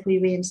with us if we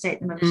reinstate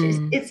the membership.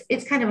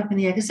 It's kind of up in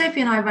the air, because Sophie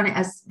and I run it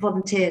as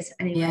volunteers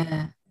anyway.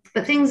 Yeah.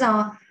 But things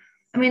are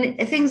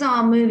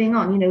moving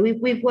on.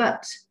 We've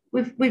worked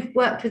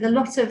with a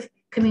lot of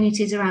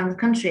communities around the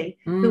country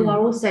who are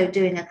also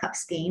doing a cup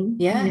scheme.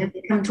 Yeah.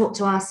 They come talk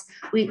to us.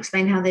 We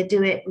explain how they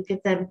do it. We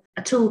give them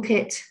a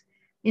toolkit,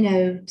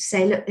 to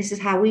say, look, this is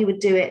how we would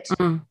do it.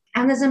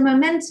 And there's a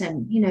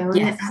momentum,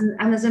 Yes.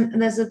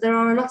 and there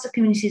are a lot of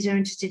communities who are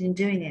interested in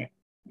doing it.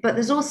 But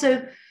there's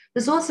also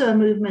a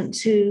movement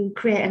to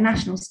create a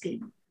national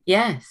scheme.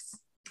 Yes.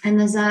 And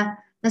there's a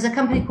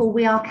company called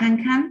We Are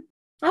Can,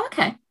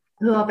 okay,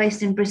 who are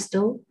based in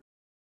Bristol,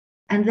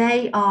 and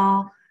they've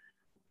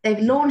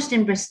launched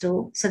in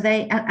Bristol. So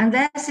and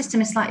their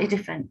system is slightly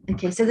different.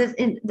 Okay, so there's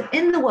in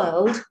the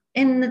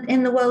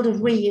world of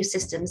reuse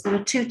systems, there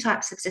are two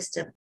types of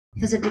system.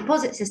 There's a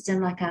deposit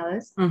system like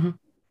ours,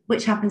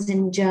 which happens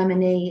in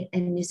Germany,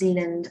 in New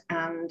Zealand,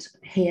 and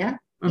here,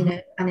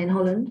 and in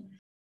Holland.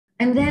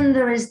 And then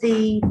there is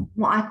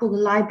what I call the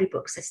library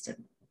book system.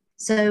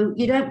 So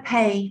you don't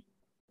pay,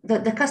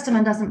 the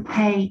customer doesn't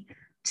pay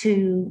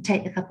to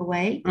take the cup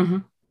away,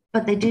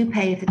 but they do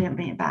pay if they don't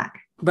bring it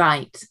back.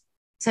 Right.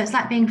 So it's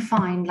like being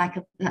fined, like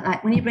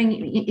when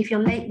if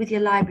you're late with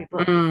your library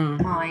book,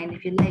 fine.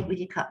 If you're late with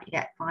your cup, you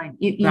get fined.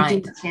 You do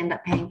actually end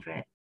up paying for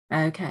it.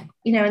 Okay.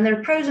 And there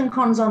are pros and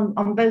cons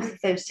on both of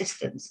those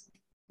systems.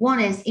 One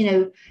is,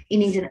 you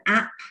need an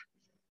app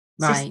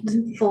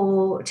system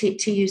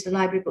to use the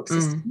library book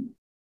system.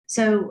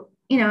 So,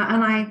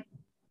 and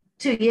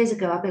 2 years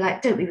ago, I'd be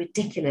like, don't be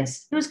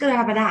ridiculous. Who's going to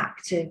have an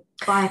app to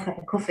buy a cup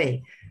of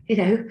coffee,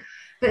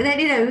 But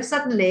then,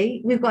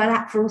 suddenly we've got an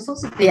app for all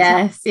sorts of things.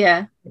 Yes,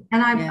 yeah.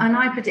 And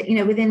I predict,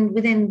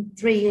 within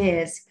 3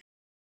 years,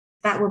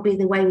 that will be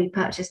the way we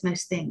purchase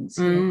most things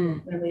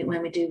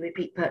when we do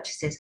repeat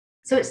purchases.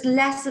 So it's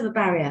less of a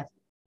barrier,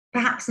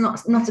 perhaps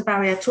not a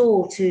barrier at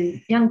all to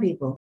young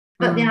people.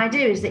 But the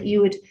idea is that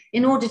you would,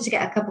 in order to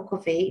get a cup of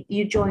coffee,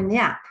 you join the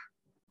app.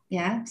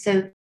 Yeah.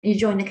 So you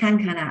join the Can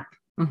app,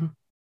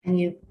 and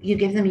you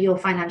give them your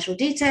financial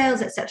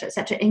details, et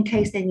cetera, in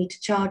case they need to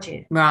charge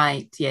you.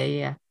 Right.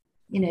 Yeah.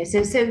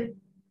 So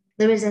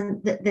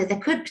there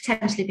could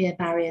potentially be a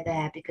barrier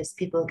there, because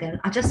people go,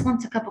 I just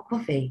want a cup of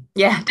coffee.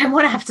 Yeah, don't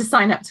want to have to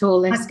sign up to all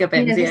this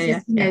gubbins.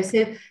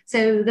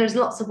 So there's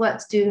lots of work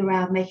to do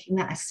around making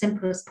that as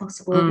simple as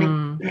possible,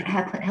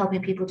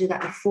 helping people do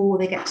that before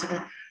they get to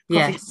the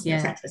coffee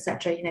shop, et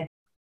cetera.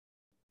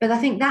 But I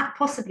think that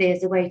possibly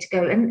is the way to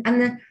go. And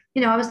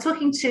I was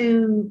talking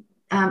to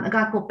a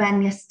guy called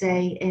Ben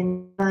yesterday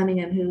in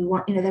Birmingham,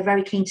 who they're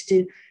very keen to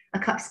do a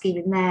cup scheme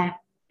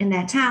in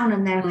their town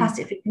and their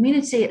plastic-free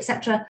community,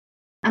 etc.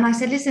 And I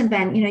said, listen,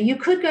 Ben, you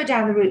could go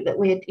down the route that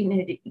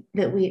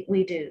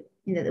we do,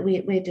 that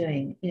we're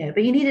doing,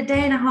 but you need a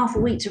day and a half a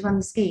week to run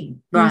the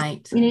scheme.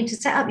 Right. You need to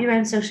set up your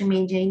own social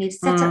media. You need to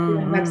set up your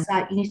own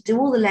website. You need to do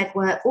all the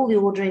legwork, all the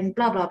ordering,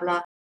 blah, blah,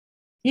 blah.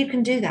 You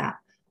can do that.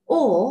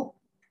 Or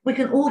we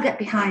can all get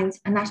behind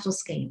a national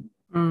scheme.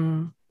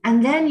 And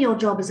then your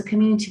job as a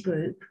community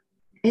group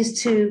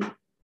is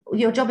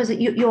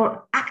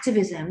your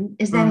activism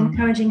is then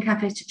encouraging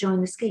cafes to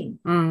join the scheme.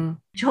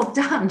 Job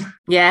done.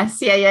 Yes.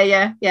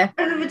 Yeah.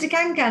 Over to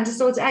Can to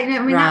sort it out. I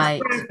mean,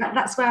 right.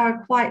 That's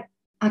where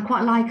I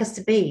quite like us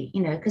to be,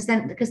 because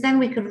then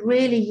we could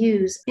really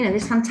use,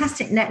 this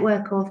fantastic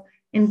network of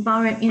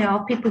environment,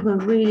 of people who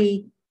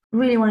really,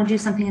 really want to do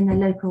something in their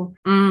local,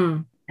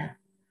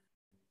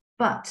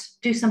 but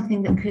do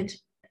something that could,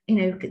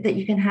 that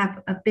you can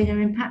have a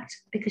bigger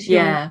impact because you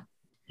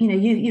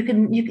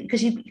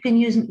can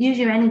use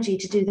your energy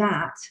to do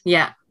that.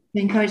 Yeah.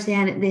 To encourage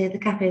the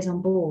cafes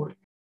on board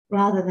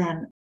rather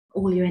than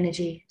all your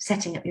energy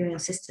setting up your own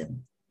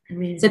system.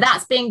 So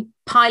that's being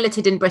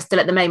piloted in Bristol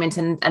at the moment,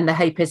 and the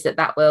hope is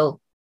that will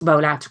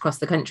roll out across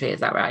the country. Is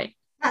that right?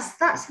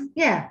 That's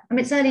yeah. I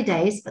mean, it's early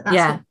days, but that's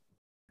okay.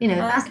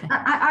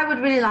 I would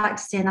really like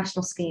to see a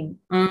national scheme.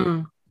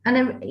 And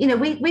then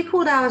we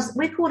called our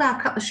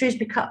cup the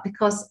Shrewsbury Cup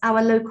because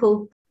our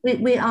local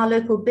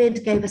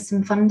bid gave us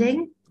some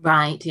funding.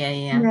 Right.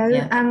 Yeah.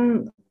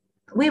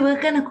 We were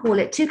going to call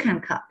it Toucan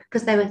Cup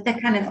because they're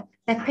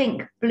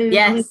pink, blue.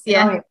 Yes. Blue,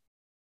 orange.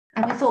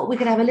 And we thought we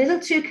could have a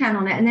little toucan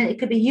on it, and then it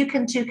could be You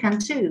Can Toucan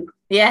Too.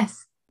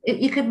 Yes.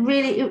 You could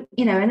really,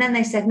 and then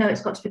they said, no,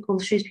 it's got to be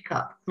called the Shrewsbury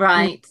Cup.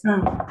 Right.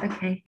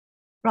 Okay.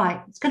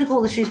 Right. It's going to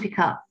call the Shrewsbury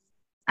Cup.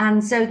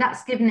 And so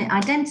that's given it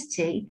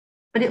identity,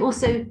 but it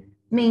also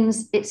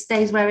means it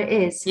stays where it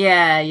is.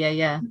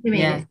 Yeah.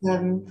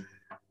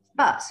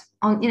 But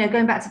on,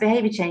 going back to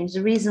behaviour change,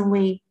 the reason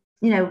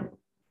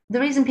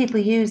people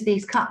use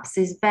these cups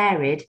is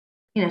varied.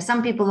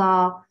 Some people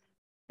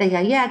they go,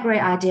 yeah,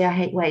 great idea, I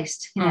hate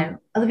waste.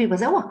 Other people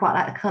say, oh, I quite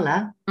like the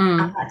colour.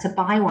 I'd like to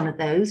buy one of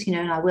those,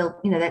 and I will,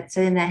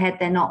 so in their head,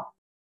 they're not.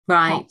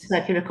 Right.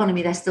 Circular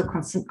economy, they're still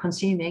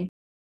consuming.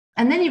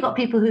 And then you've got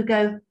people who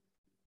go,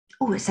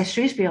 oh, it says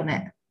Shrewsbury on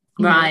it.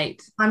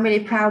 Right. I'm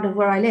really proud of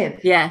where I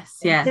live. Yes.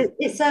 So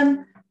it's,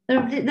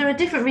 there are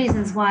different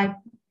reasons why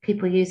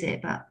people use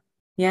it, but.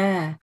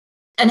 Yeah.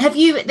 And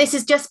this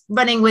is just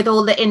running with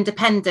all the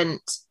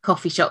independent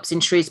coffee shops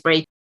in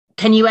Shrewsbury.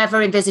 Can you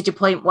ever envisage a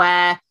point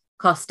where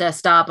Costa,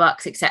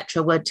 Starbucks,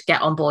 etc., would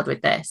get on board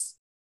with this?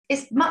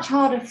 It's much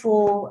harder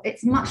for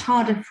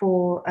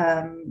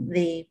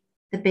the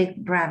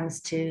big brands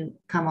to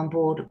come on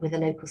board with a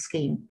local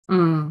scheme.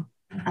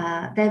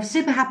 They're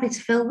super happy to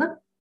fill them.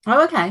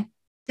 Oh, okay.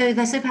 So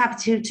they're super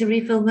happy to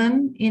refill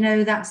them.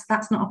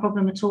 That's not a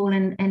problem at all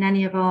in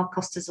any of our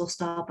Costas or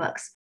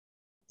Starbucks.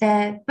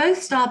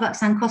 Both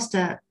Starbucks and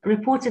Costa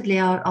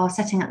reportedly are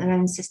setting up their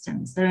own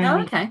systems.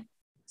 Okay.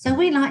 So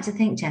we like to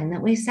think, Jen,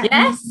 that we set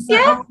on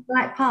the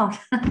right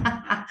path.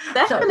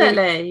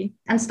 Definitely.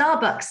 And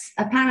Starbucks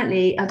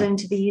apparently are going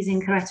to be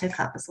using Coretto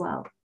Cup as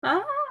well.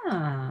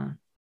 Ah,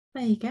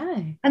 there you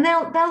go. And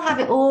they'll have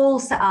it all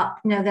set up.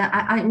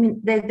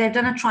 They've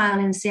done a trial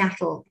in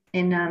Seattle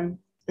in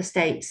the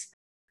States,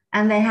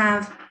 and they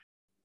have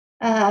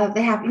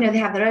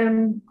their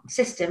own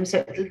system.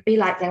 So it'll be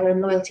like their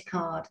own loyalty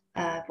card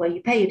where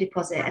you pay your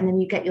deposit and then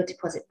you get your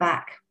deposit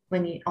back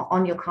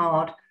on your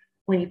card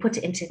when you put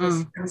it into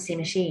this fancy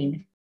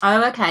machine.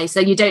 Oh, okay. So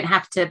you don't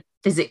have to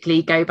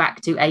physically go back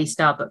to a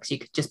Starbucks. You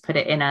could just put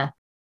it in a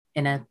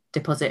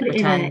deposit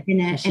return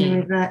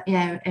machine. In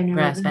a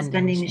reverse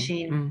vending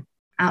machine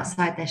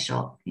outside their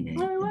shop.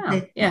 Oh,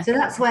 wow. So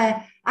that's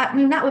where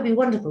that would be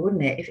wonderful,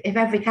 wouldn't it? If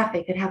every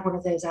cafe could have one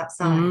of those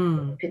outside,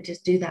 you could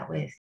just do that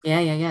with. Yeah.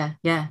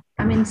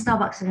 I mean,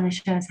 Starbucks are going to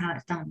show us how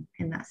it's done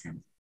in that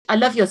sense. I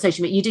love your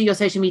social media. You do your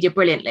social media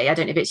brilliantly. I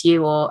don't know if it's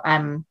you or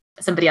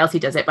somebody else who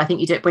does it, but I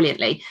think you do it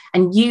brilliantly.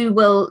 And you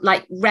will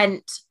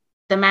rent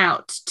them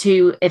out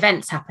to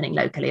events happening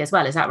locally as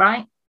well. Is that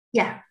right?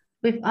 Yeah,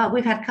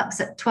 we've had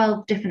cups at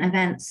 12 different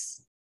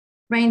events,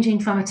 ranging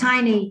from a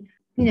tiny,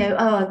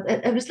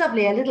 it was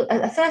lovely. A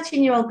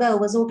 13-year-old girl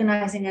was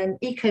organising an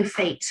eco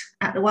fete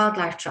at the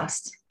Wildlife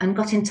Trust and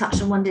got in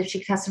touch and wondered if she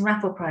could have some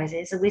raffle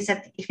prizes. And we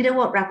said, if you don't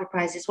want raffle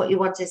prizes, what you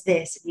want is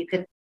this. You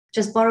can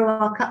just borrow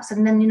our cups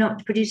and then you're not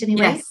to produce any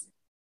waste.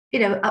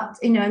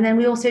 And then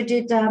we also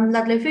did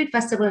Ludlow Food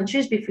Festival and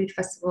Shrewsbury Food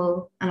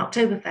Festival and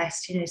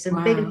Oktoberfest,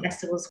 some bigger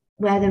festivals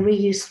where the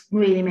reuse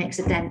really makes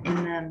a dent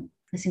in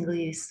the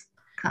single-use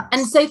cups.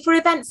 And so for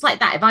events like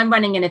that, if I'm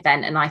running an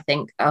event and I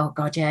think, oh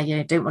God,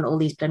 you don't want all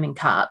these blooming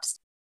cups,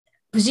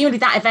 presumably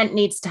that event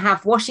needs to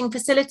have washing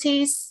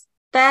facilities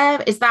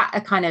there. Is that a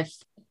kind of,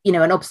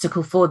 an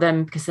obstacle for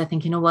them because they're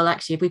thinking, oh, well,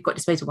 actually, if we've got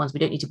disposable ones, we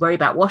don't need to worry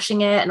about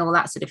washing it and all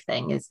that sort of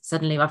thing. Is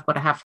suddenly I've got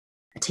to have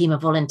a team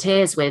of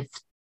volunteers with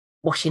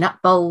washing up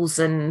bowls,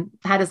 and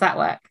how does that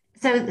work?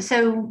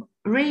 So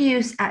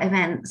reuse at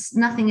events,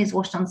 nothing is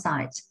washed on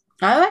site.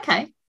 Oh,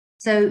 okay.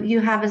 So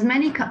you have as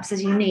many cups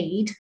as you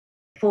need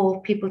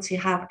for people to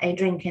have a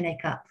drink in a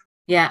cup.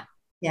 Yeah.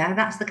 Yeah,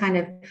 that's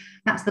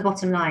the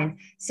bottom line.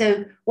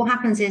 So what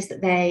happens is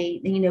that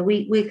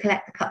we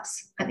collect the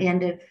cups at the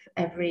end of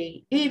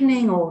every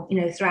evening, or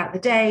throughout the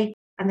day,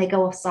 and they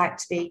go off site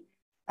to be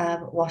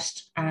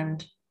washed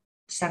and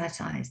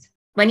sanitized.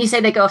 When you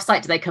say they go off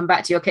site, do they come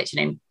back to your kitchen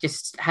and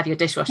just have your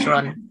dishwasher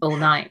on all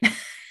night?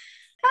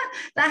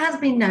 That has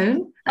been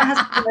known.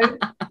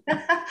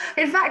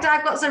 In fact,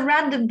 I've got some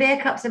random beer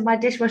cups in my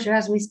dishwasher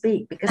as we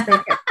speak, because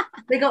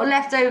they got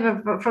left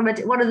over from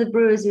one of the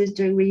brewers who was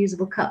doing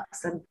reusable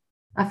cups, and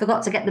I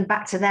forgot to get them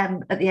back to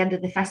them at the end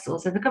of the festival.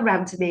 So they come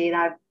round to me and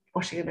I'm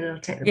washing them and I'll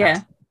take them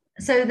back.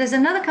 So there's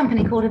another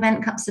company called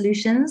Event Cup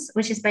Solutions,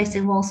 which is based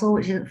in Walsall,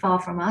 which isn't far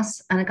from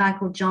us, and a guy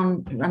called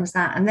John runs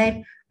that, and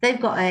they've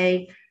got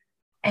a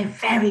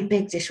very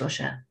big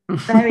dishwasher,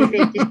 with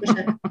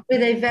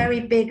a very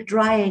big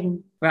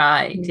drying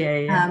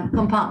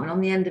compartment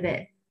on the end of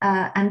it.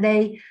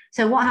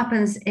 So what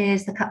happens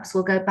is the cups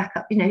will go back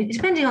up,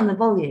 depending on the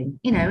volume.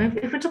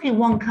 If we're talking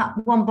one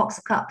box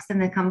of cups, then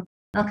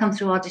they'll come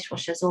through our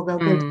dishwashers, or they'll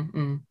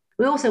go.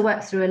 We also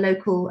work through a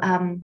local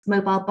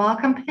mobile bar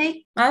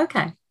company.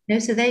 Okay.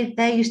 So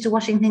they're used to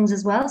washing things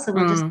as well. So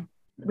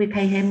we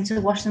pay him to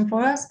wash them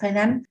for us, pay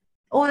them,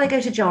 or they go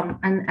to John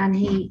and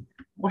he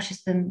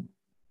washes them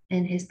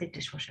in his big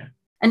dishwasher.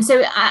 And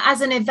so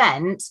as an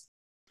event,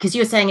 because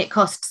you're saying it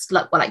costs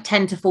like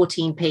 10 to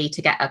 14p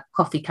to get a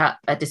coffee cup,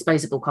 a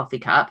disposable coffee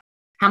cup.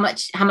 How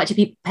much are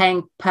people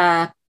paying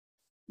per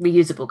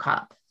reusable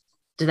cup?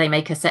 Do they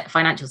make a set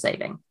financial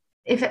saving?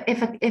 If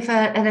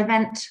an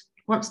event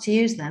wants to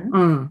use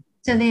them,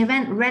 so the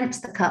event rents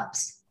the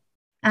cups,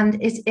 and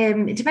it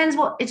depends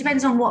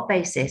on what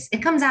basis.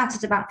 It comes out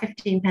at about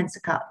 15 pence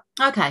a cup.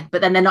 Okay,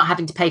 but then they're not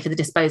having to pay for the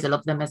disposal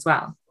of them as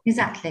well.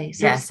 Exactly.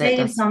 So it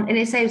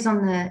saves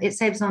on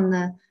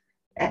the.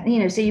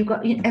 So you've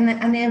got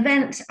and the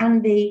event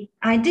and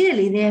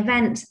ideally the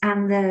event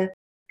and the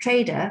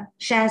trader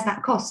shares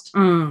that cost.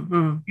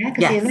 Because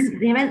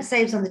the event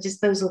saves on the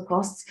disposal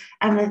costs,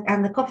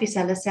 and the coffee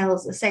seller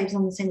saves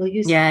on the single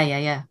use.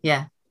 Yeah.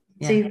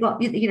 So you've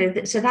got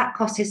so that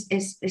cost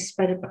is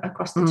spread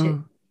across the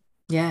two.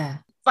 Yeah.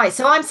 Right.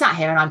 So I'm sat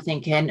here and I'm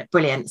thinking,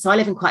 brilliant. So I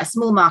live in quite a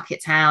small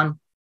market town.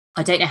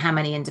 I don't know how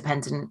many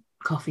independent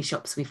coffee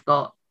shops we've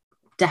got.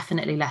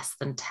 Definitely less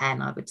than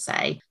 10, I would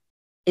say.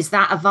 Is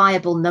that a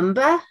viable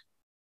number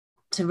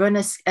to run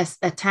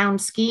a town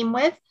scheme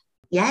with?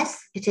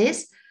 Yes, it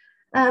is.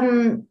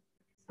 One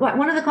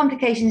of the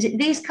complications,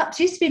 these cups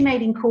used to be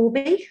made in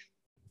Corby.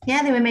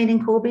 Yeah, they were made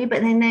in Corby,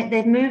 but then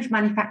they've moved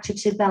manufacture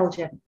to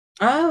Belgium.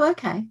 Oh,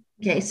 okay.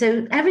 Okay,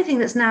 so everything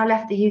that's now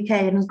left the UK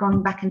and has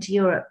gone back into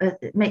Europe,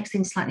 it makes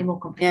things slightly more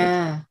complicated.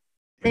 Yeah.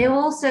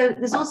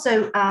 There's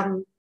also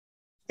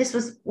this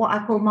was what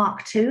I call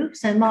Mark II.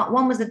 So Mark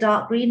I was the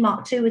dark green,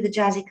 Mark II with the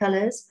jazzy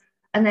colours.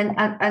 And then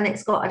and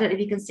it's got, I don't know if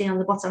you can see on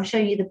the bottom, I'm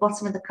showing you the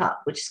bottom of the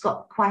cup, which has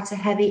got quite a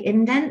heavy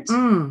indent.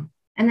 And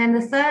then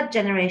the third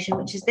generation,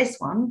 which is this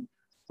one,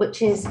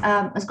 which is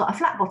has got a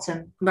flat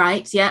bottom.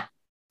 Right, yeah.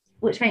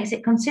 Which makes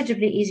it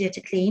considerably easier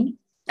to clean.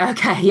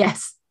 Okay,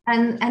 yes.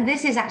 And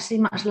this is actually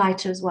much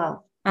lighter as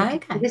well.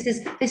 Okay. This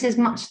is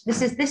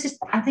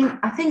I think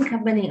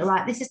I'm getting it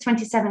right. This is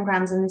 27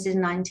 grams and this is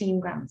 19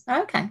 grams.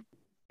 Okay.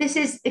 This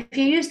is, if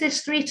you use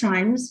this 3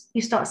 times,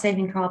 you start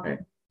saving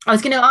carbon. I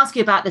was going to ask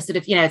you about the sort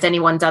of, has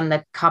anyone done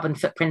the carbon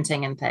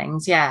footprinting and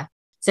things? Yeah.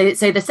 So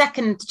the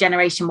second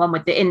generation one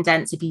with the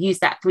indents, if you use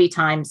that 3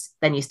 times,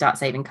 then you start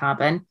saving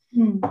carbon.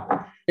 The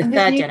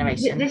third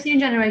generation. This new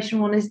generation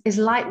one is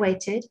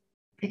lightweighted,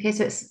 because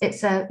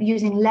it's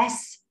using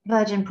less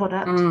virgin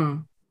product.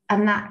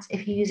 And that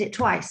if you use it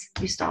twice,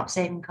 you start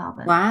saving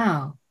carbon.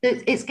 Wow. So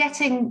it's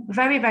getting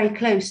very, very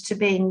close to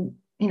being,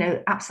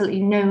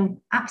 absolutely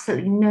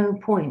no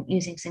point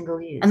using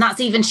single use. And that's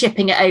even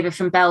shipping it over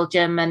from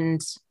Belgium and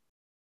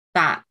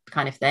that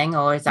kind of thing,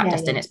 or is that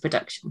just in its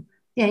production?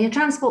 Yeah, your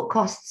transport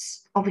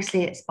costs,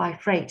 obviously it's by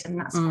freight, and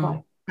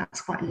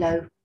that's quite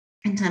low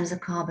in terms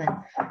of carbon.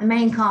 The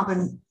main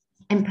carbon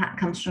impact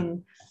comes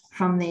from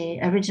the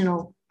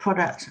original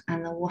product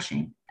and the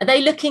washing. Are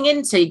they looking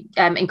into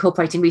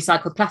incorporating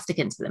recycled plastic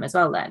into them as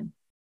well then?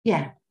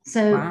 Yeah.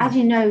 So as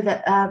you know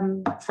that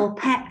for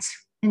PET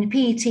and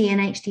PET and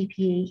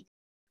HDPE,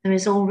 there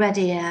is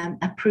already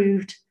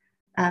approved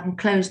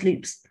closed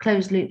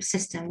loop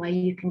system where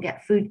you can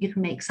get food, you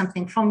can make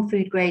something from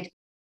food grade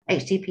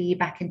HDPE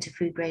back into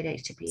food grade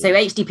HDPE. So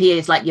HDPE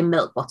is like your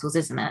milk bottles,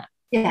 isn't it?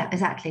 Yeah,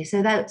 exactly.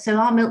 So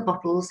our milk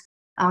bottles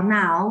are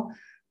now,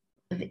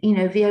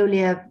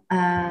 Veolia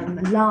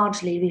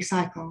largely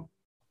recycle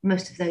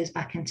most of those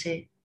back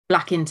into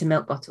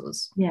milk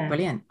bottles. Yeah,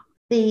 brilliant.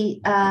 The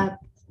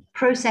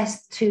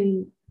process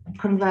to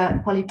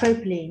convert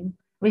recycled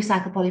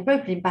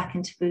polypropylene back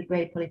into food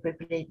grade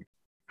polypropylene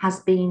has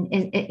been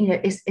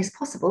is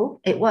possible.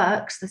 It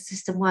works. The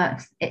system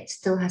works. It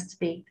still has to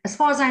be, as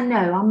far as I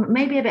know, I'm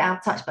maybe a bit out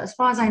of touch, but as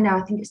far as I know,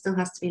 I think it still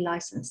has to be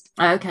licensed.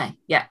 Okay,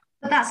 yeah.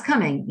 But that's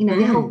coming.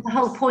 The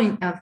whole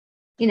point of,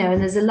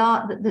 and there's a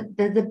lot.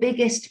 The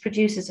biggest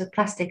producers of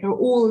plastic are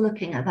all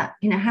looking at that.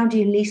 How do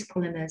you lease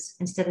polymers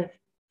instead of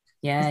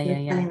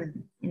selling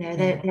them?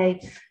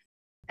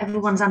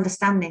 everyone's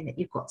understanding that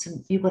you've got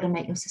to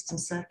make your system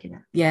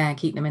circular. Yeah,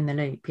 keep them in the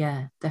loop.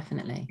 Yeah,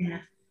 definitely. Yeah.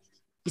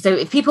 So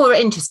if people are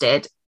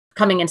interested,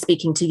 coming and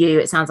speaking to you,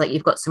 it sounds like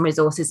you've got some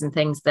resources and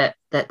things that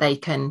they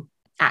can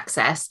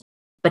access.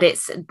 But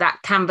it's that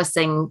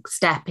canvassing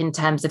step in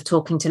terms of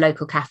talking to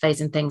local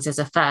cafes and things as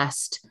a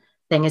first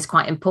thing is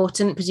quite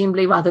important,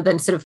 presumably, rather than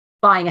sort of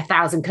buying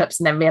 1,000 cups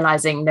and then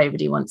realizing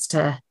nobody wants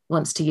to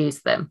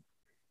use them.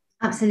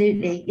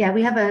 Absolutely. Yeah,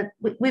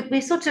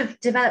 we sort of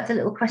developed a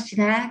little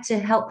questionnaire to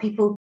help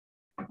people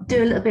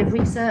do a little bit of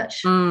research.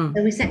 So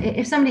we said,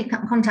 if somebody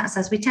contacts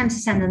us, we tend to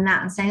send them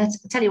that and say, I'll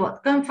tell you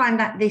what, go and find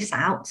this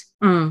out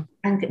and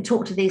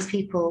talk to these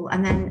people,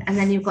 and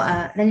then you've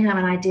got then you have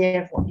an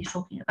idea of what you're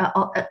talking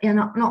about,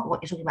 not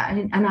what you're talking about,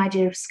 an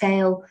idea of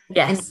scale,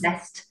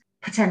 invest,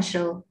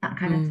 potential, that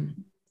kind of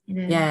thing,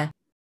 Yeah.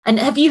 And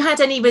have you had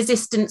any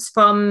resistance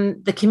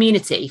from the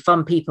community,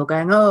 from people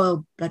going,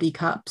 oh, bloody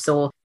cups,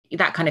 or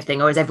that kind of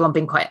thing, or has everyone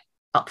been quite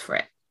up for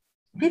it?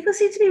 People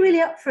seem to be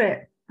really up for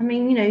it. I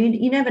mean,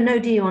 you never know,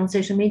 do you, on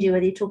social media,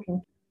 whether you're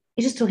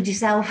just talking to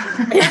yourself.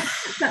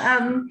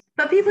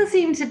 But people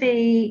seem to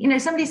be,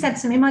 somebody said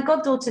to me, my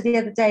goddaughter the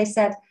other day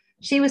said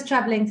she was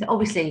traveling to,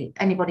 obviously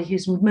anybody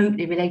who's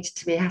remotely related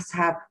to me has to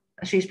have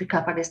a Shrewsbury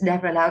cup and is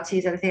never allowed to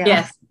use anything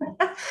else.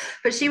 Yes.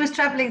 But she was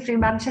traveling through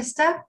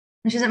Manchester,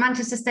 and she was at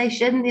Manchester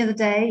Station the other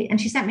day,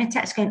 and she sent me a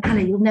text going,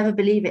 Anna, you'll never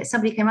believe it.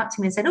 Somebody came up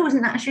to me and said, oh,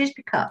 isn't that a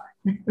Shrewsbury cup?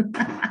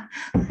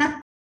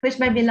 Which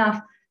made me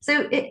laugh.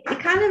 So it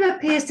kind of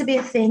appears to be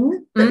a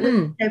thing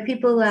that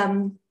people,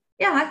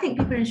 I think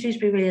people in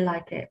Shrewsbury really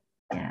like it.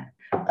 Yeah.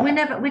 We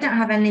don't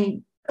have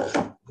any,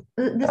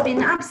 there's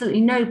been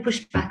absolutely no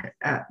pushback,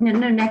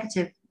 no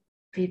negative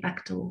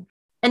feedback at all.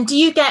 And do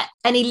you get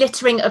any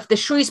littering of the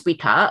Shrewsbury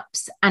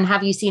cups? And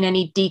have you seen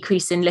any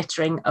decrease in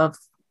littering of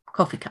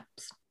coffee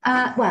cups?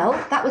 Well,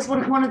 that was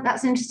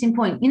that's an interesting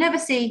point. You never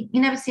see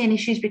any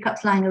Shrewsbury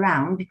cups lying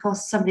around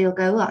because somebody will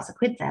go, oh, that's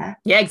 £1 there.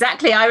 Yeah,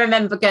 exactly. I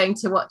remember going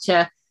to watch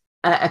a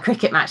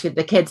cricket match with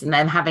the kids and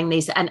then having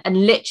these, and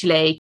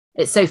literally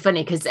it's so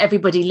funny because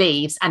everybody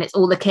leaves and it's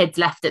all the kids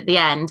left at the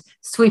end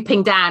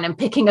swooping down and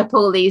picking up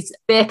all these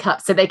beer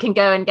cups so they can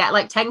go and get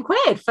like £10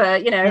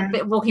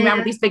 for walking around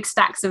with these big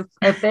stacks of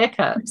beer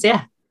cups.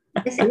 Yeah.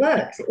 Yes,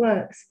 it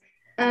works.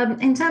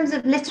 In terms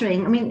of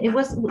littering, I mean,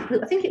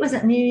 I think it was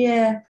at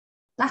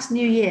last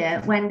New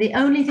Year, when the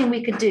only thing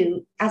we could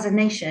do as a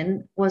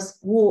nation was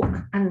walk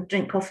and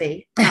drink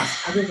coffee.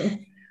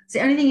 It's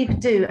the only thing you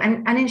could do.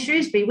 And in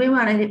Shrewsbury, we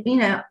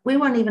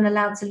weren't even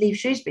allowed to leave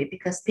Shrewsbury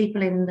because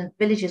people in the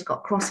villages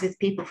got cross with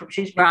people from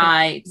Shrewsbury.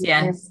 Right,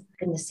 yes. For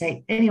goodness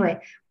sake. Anyway,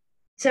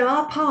 so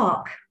our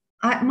park,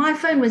 my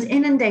phone was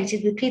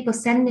inundated with people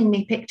sending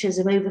me pictures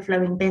of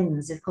overflowing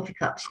bins of coffee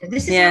cups.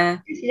 This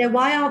is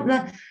why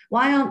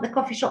aren't the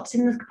coffee shops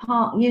in the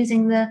park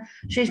using the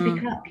Shrewsbury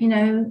cup?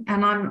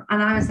 And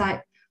I was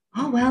like,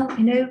 oh well,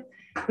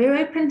 we're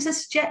open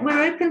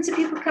to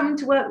people coming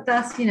to work with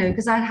us,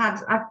 because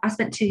I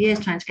spent 2 years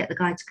trying to get the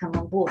guy to come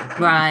on board.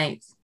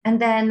 Right. And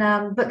then,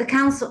 but the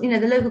council, the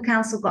local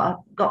council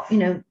got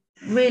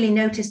really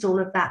noticed all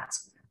of that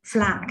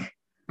flack.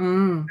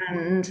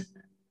 And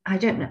I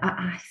don't know,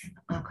 I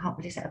can't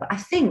really say, but I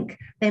think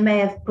they may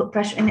have put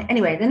pressure. And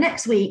anyway, the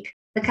next week,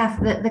 the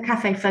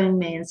cafe phoned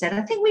me and said,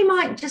 I think we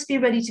might just be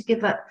ready to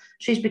give up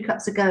Shrewsbury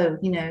cups a go,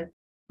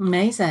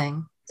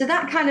 Amazing. So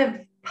that kind of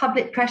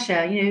public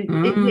pressure,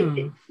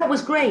 what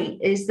was great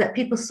is that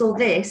people saw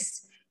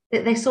this,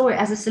 that they saw it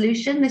as a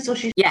solution. They saw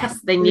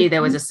they knew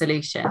there was a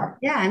solution.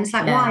 Yeah, and it's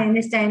like, why in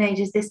this day and age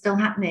is this still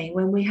happening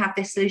when we have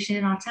this solution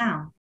in our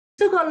town?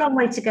 Still got a long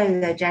way to go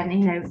though, Jen.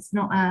 It's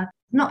not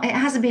it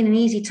hasn't been an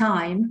easy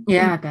time.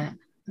 Yeah, I bet.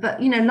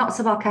 But lots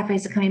of our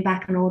cafes are coming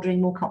back and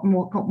ordering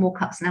more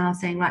cups now,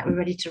 saying, right, we're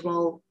ready to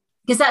roll.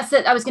 Because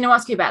I was going to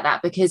ask you about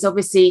that, because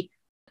obviously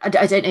I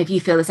don't know if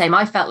you feel the same.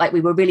 I felt like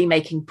we were really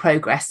making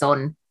progress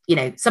on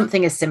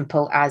something as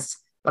simple as,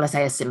 well, I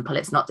say as simple,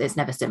 it's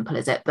never simple,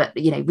 is it? But,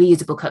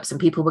 reusable cups, and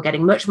people were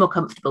getting much more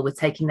comfortable with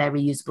taking their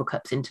reusable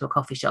cups into a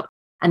coffee shop.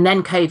 And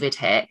then COVID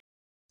hit.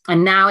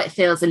 And now it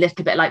feels a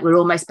little bit like we're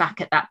almost back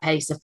at that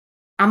pace of,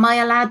 am I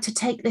allowed to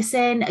take this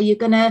in? Are you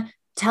going to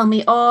tell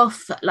me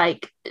off?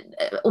 Like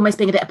almost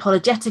being a bit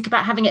apologetic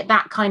about having it,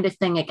 that kind of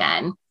thing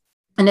again.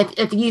 And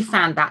if you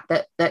found that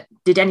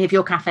did any of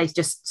your cafes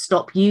just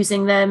stop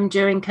using them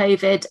during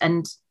COVID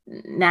and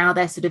now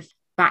they're sort of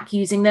back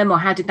using them, or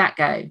how did that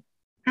go?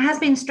 It has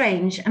been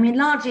strange. I mean,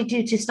 largely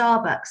due to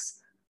Starbucks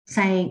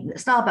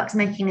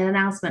making an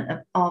announcement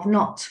of we're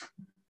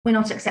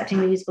not accepting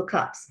reusable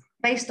cups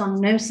based on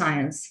no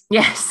science.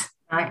 Yes.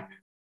 Right.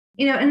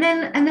 And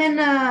then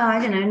I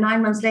don't know,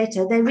 9 months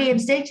later, they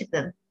reinstated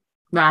them.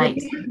 Right.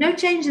 No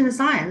change in the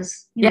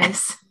science.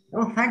 Yes.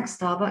 Oh, thanks,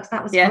 Starbucks.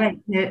 That was great.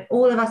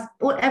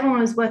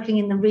 Everyone was working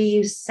in the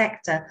reuse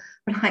sector.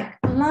 But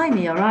like,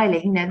 blimey,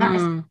 O'Reilly, that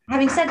is.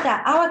 Having said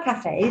that, our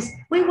cafes,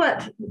 we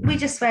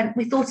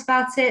thought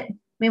about it.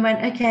 We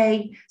went,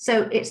 okay,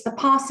 so it's the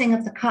passing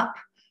of the cup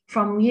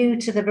from you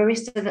to the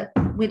barista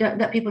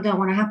that people don't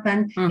want to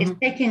happen. It's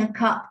taking a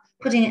cup,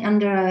 putting it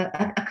under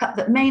a cup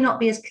that may not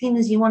be as clean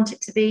as you want it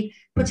to be,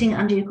 putting it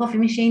under your coffee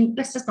machine.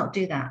 Let's just not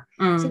do that.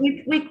 So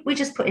we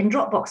just put in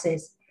drop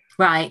boxes.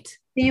 Right.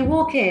 So you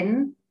walk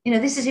in,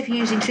 this is if you're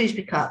using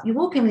Shrewsbury cup. You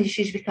walk in with your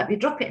Shrewsbury cup, you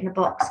drop it in the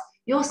box.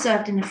 You're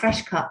served in a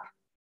fresh cup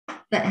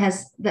that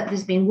has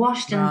been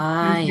washed and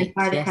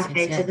by the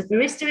cafe. Yes. So the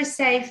barista is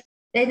safe.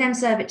 They then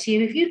serve it to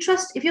you. If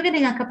you're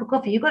getting a cup of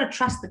coffee, you've got to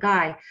trust the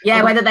guy.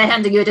 Yeah, whether they're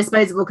handing you a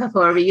disposable cup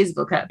or a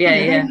reusable cup. Yeah,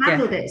 they've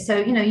handled it. So,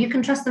 you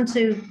can trust them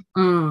to,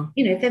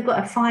 if they've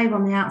got a 5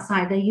 on the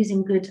outside, they're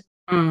using good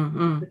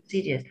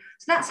procedures.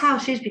 So that's how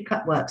Shrewsbury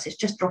Cup works. It's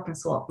just drop and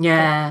swap.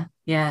 Yeah,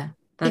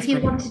 if you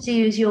wanted to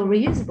use your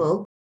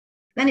reusable,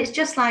 then it's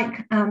just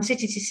like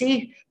City to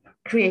Sea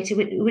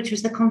created, which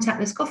was the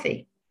contactless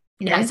coffee.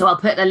 Yeah, so I'll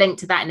put a link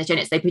to that in the show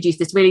notes. They produced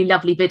this really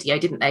lovely video,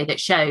 didn't they,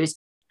 that shows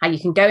how you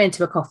can go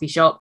into a coffee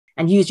shop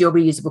and use your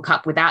reusable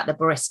cup without the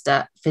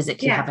barista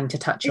physically having to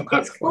touch your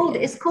cup.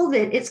 It's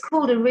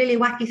called a really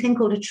wacky thing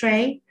called a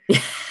tray.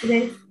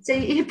 So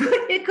you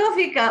put your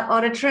coffee cup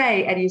on a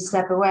tray and you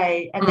step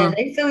away, and then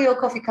they fill your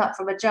coffee cup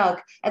from a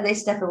jug and they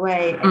step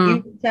away, and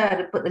you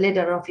turn and put the lid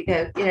on and off you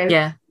go.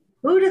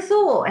 Who'd have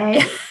thought,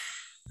 eh?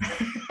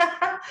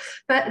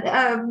 But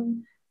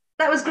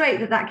that was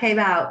great that came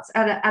out,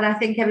 and I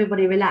think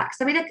everybody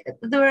relaxed. I mean,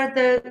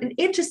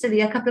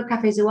 interestingly, a couple of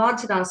cafes who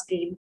aren't in our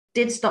scheme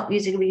did stop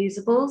using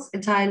reusables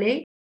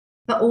entirely,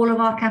 but all of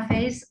our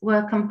cafes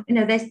were,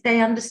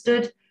 they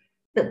understood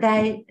that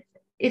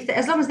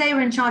as long as they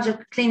were in charge of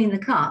cleaning the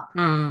cup,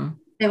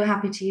 they were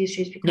happy to use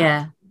Shrewsbury cup.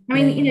 Yeah, I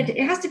mean,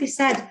 it has to be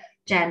said,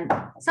 Jen,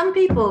 some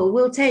people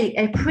will take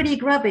a pretty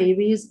grubby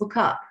reusable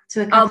cup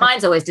to a cafe. Oh,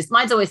 mine's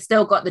always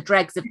still got the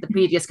dregs of the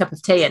previous cup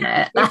of tea in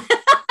it.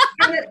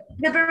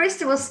 The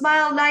barista will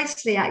smile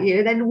nicely at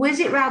you, then whiz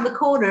it round the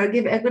corner and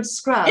give it a good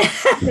scrub.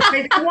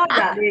 They don't want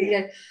that,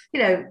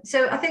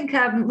 So I think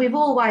we've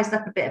all wised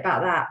up a bit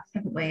about that,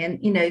 haven't we?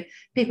 And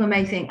people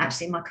may think,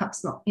 actually, my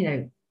cup's not,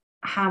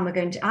 how am I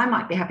going to? I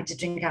might be happy to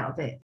drink out of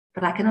it,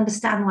 but I can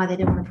understand why they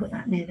don't want to put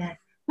that near their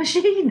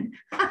machine.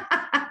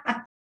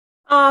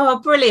 Oh,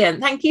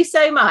 brilliant! Thank you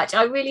so much.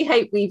 I really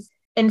hope we've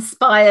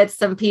inspired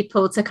some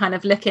people to kind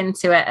of look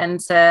into it and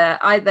to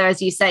either,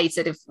 as you say,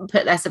 sort of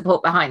put their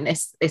support behind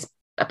this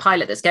a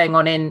pilot that's going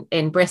on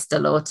in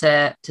Bristol, or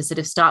to sort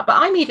of start. But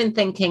I'm even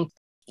thinking,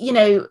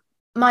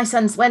 my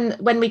sons,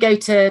 when we go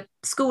to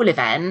school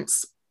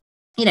events,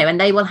 and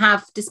they will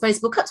have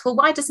disposable cups. Well,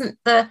 why doesn't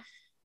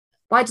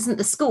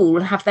the school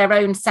have their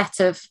own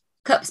set of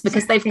cups?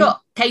 Because they've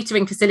got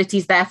catering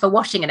facilities there for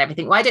washing and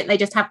everything. Why don't they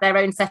just have their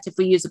own set of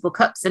reusable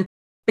cups? And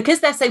because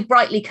they're so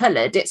brightly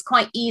coloured, it's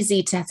quite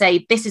easy to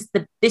say this is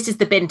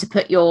the bin to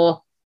put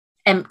your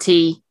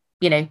empty,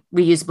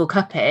 reusable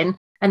cup in,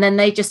 and then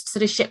they just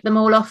sort of ship them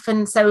all off.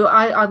 And so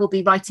I will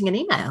be writing an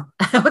email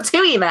or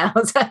 2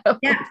 emails.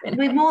 Yeah,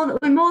 we're more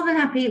than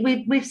happy.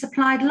 We've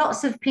supplied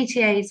lots of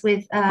PTAs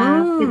with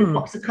a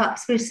box of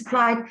cups. We've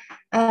supplied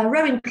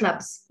rowing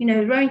clubs.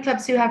 Rowing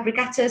clubs who have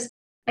regattas.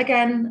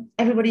 Again,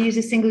 everybody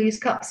uses single-use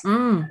cups.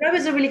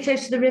 Rowers are really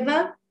close to the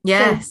river.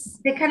 Yes.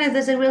 So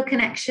there's a real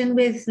connection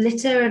with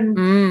litter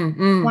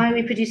and why are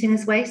we producing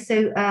this waste.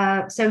 So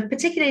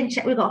particularly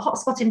we've got a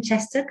hotspot in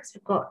Chester because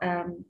we've got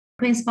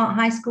Queen's Park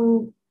High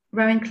School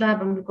Rowing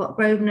Club, and we've got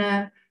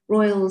Grosvenor,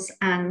 Royals,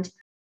 and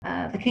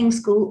the King's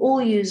School all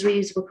use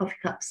reusable coffee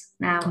cups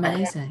now.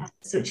 Amazing.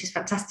 Which is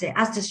fantastic,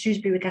 as does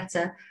Shrewsbury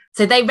Regatta.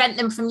 So they rent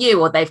them from you,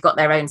 or they've got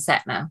their own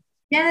set now?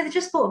 Yeah, they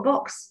just bought a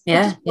box.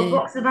 Yeah, a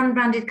box of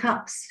unbranded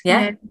cups.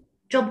 Yeah.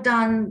 Job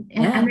done,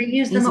 and they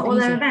use them at all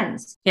their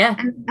events. Yeah.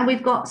 And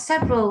we've got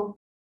several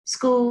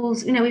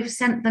schools, we've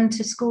sent them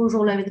to schools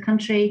all over the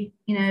country,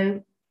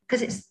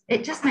 because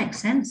it just makes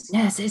sense.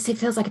 Yes, it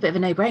feels like a bit of a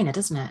no-brainer,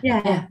 doesn't it?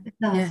 Yeah. It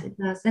does. Yeah. It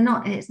does.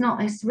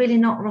 It's really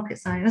not rocket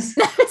science.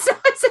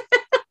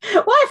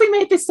 Why have we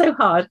made this so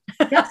hard?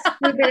 Just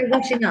a bit of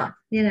washing up,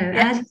 And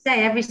as you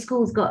say, every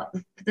school's got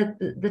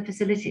the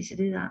facility to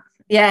do that.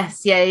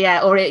 Yes,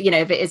 yeah. Or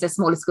if it is a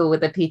smaller school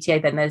with a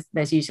PTA, then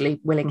there's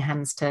usually willing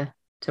hands to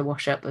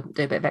wash up and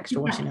do a bit of extra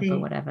washing up or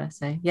whatever.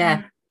 So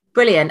yeah.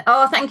 Brilliant.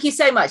 Oh, thank you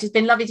so much. It's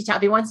been lovely to chat.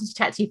 I've been wanting to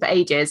chat to you for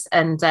ages.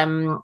 And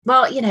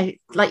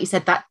like you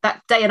said, that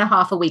day and a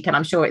half a week, and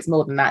I'm sure it's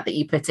more than that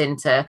you put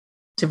into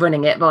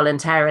running it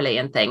voluntarily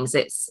and things.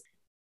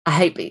 I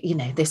hope,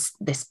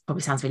 this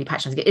probably sounds really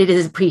patronising. It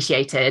is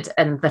appreciated.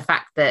 And the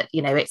fact that,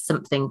 it's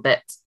something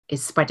that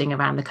is spreading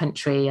around the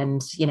country.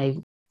 And,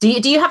 do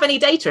you have any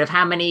data of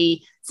how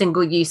many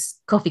single-use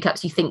coffee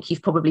cups you think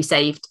you've probably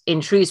saved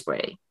in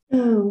Shrewsbury?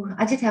 Oh,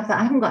 I did have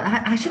that. I haven't got.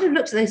 I should have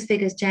looked at those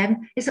figures,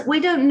 Jen. Is that we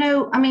don't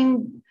know. I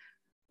mean,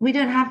 we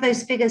don't have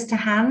those figures to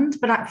hand.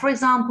 But for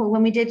example,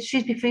 when we did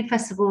Shrewsbury Food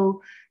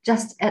Festival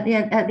just at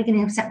the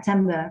beginning of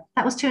September,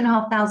 that was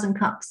 2,500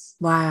 cups.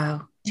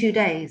 Wow. 2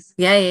 days.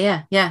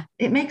 Yeah.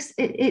 It makes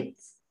it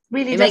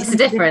really. It makes a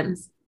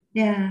difference.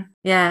 Yeah.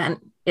 Yeah, and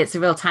it's a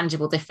real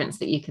tangible difference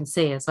that you can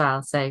see as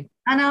well. So.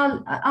 And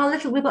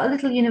we've got a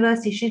little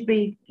university,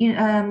 Shrewsbury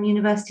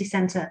University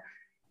Centre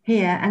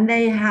here, and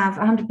they have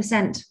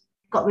 100%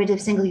 got rid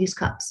of single-use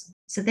cups.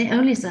 So they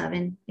only serve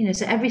in,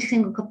 so every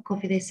single cup of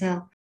coffee they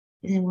sell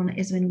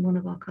is in one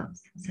of our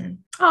cups. So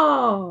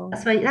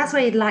that's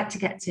where you'd like to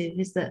get to,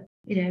 is that,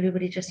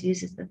 everybody just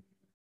uses them.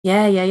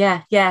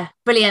 Yeah.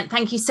 Brilliant.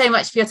 Thank you so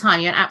much for your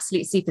time. You're an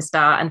absolute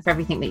superstar, and for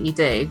everything that you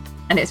do.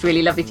 And it's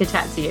really lovely to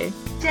chat to you.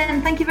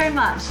 Jen, thank you very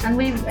much. And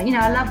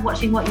I love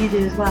watching what you do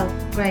as well.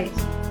 Great.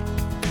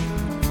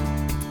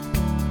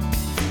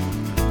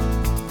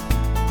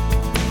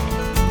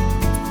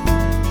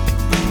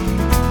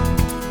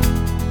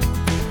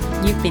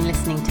 You've been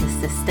listening to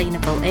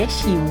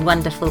Sustainable-ish, you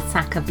wonderful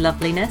sack of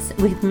loveliness,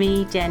 with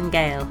me, Jen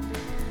Gale.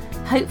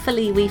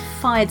 Hopefully we've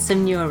fired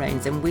some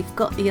neurons and we've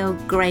got the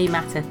old grey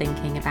matter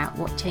thinking about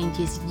what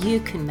changes you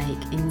can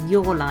make in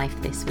your life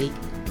this week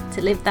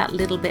to live that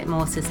little bit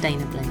more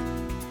sustainably.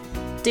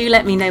 Do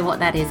let me know what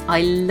that is.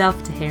 I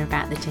love to hear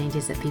about the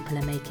changes that people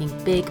are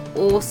making, big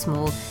or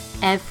small.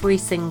 Every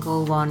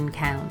single one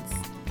counts.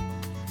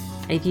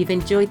 If you've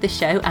enjoyed the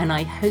show, and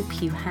I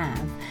hope you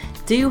have,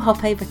 do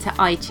hop over to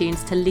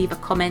iTunes to leave a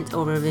comment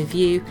or a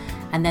review,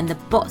 and then the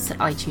bots at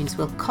iTunes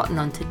will cotton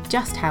on to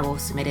just how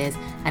awesome it is,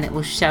 and it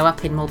will show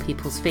up in more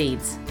people's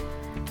feeds.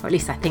 Or at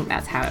least I think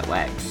that's how it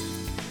works.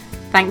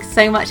 Thanks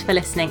so much for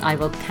listening. I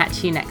will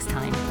catch you next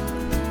time.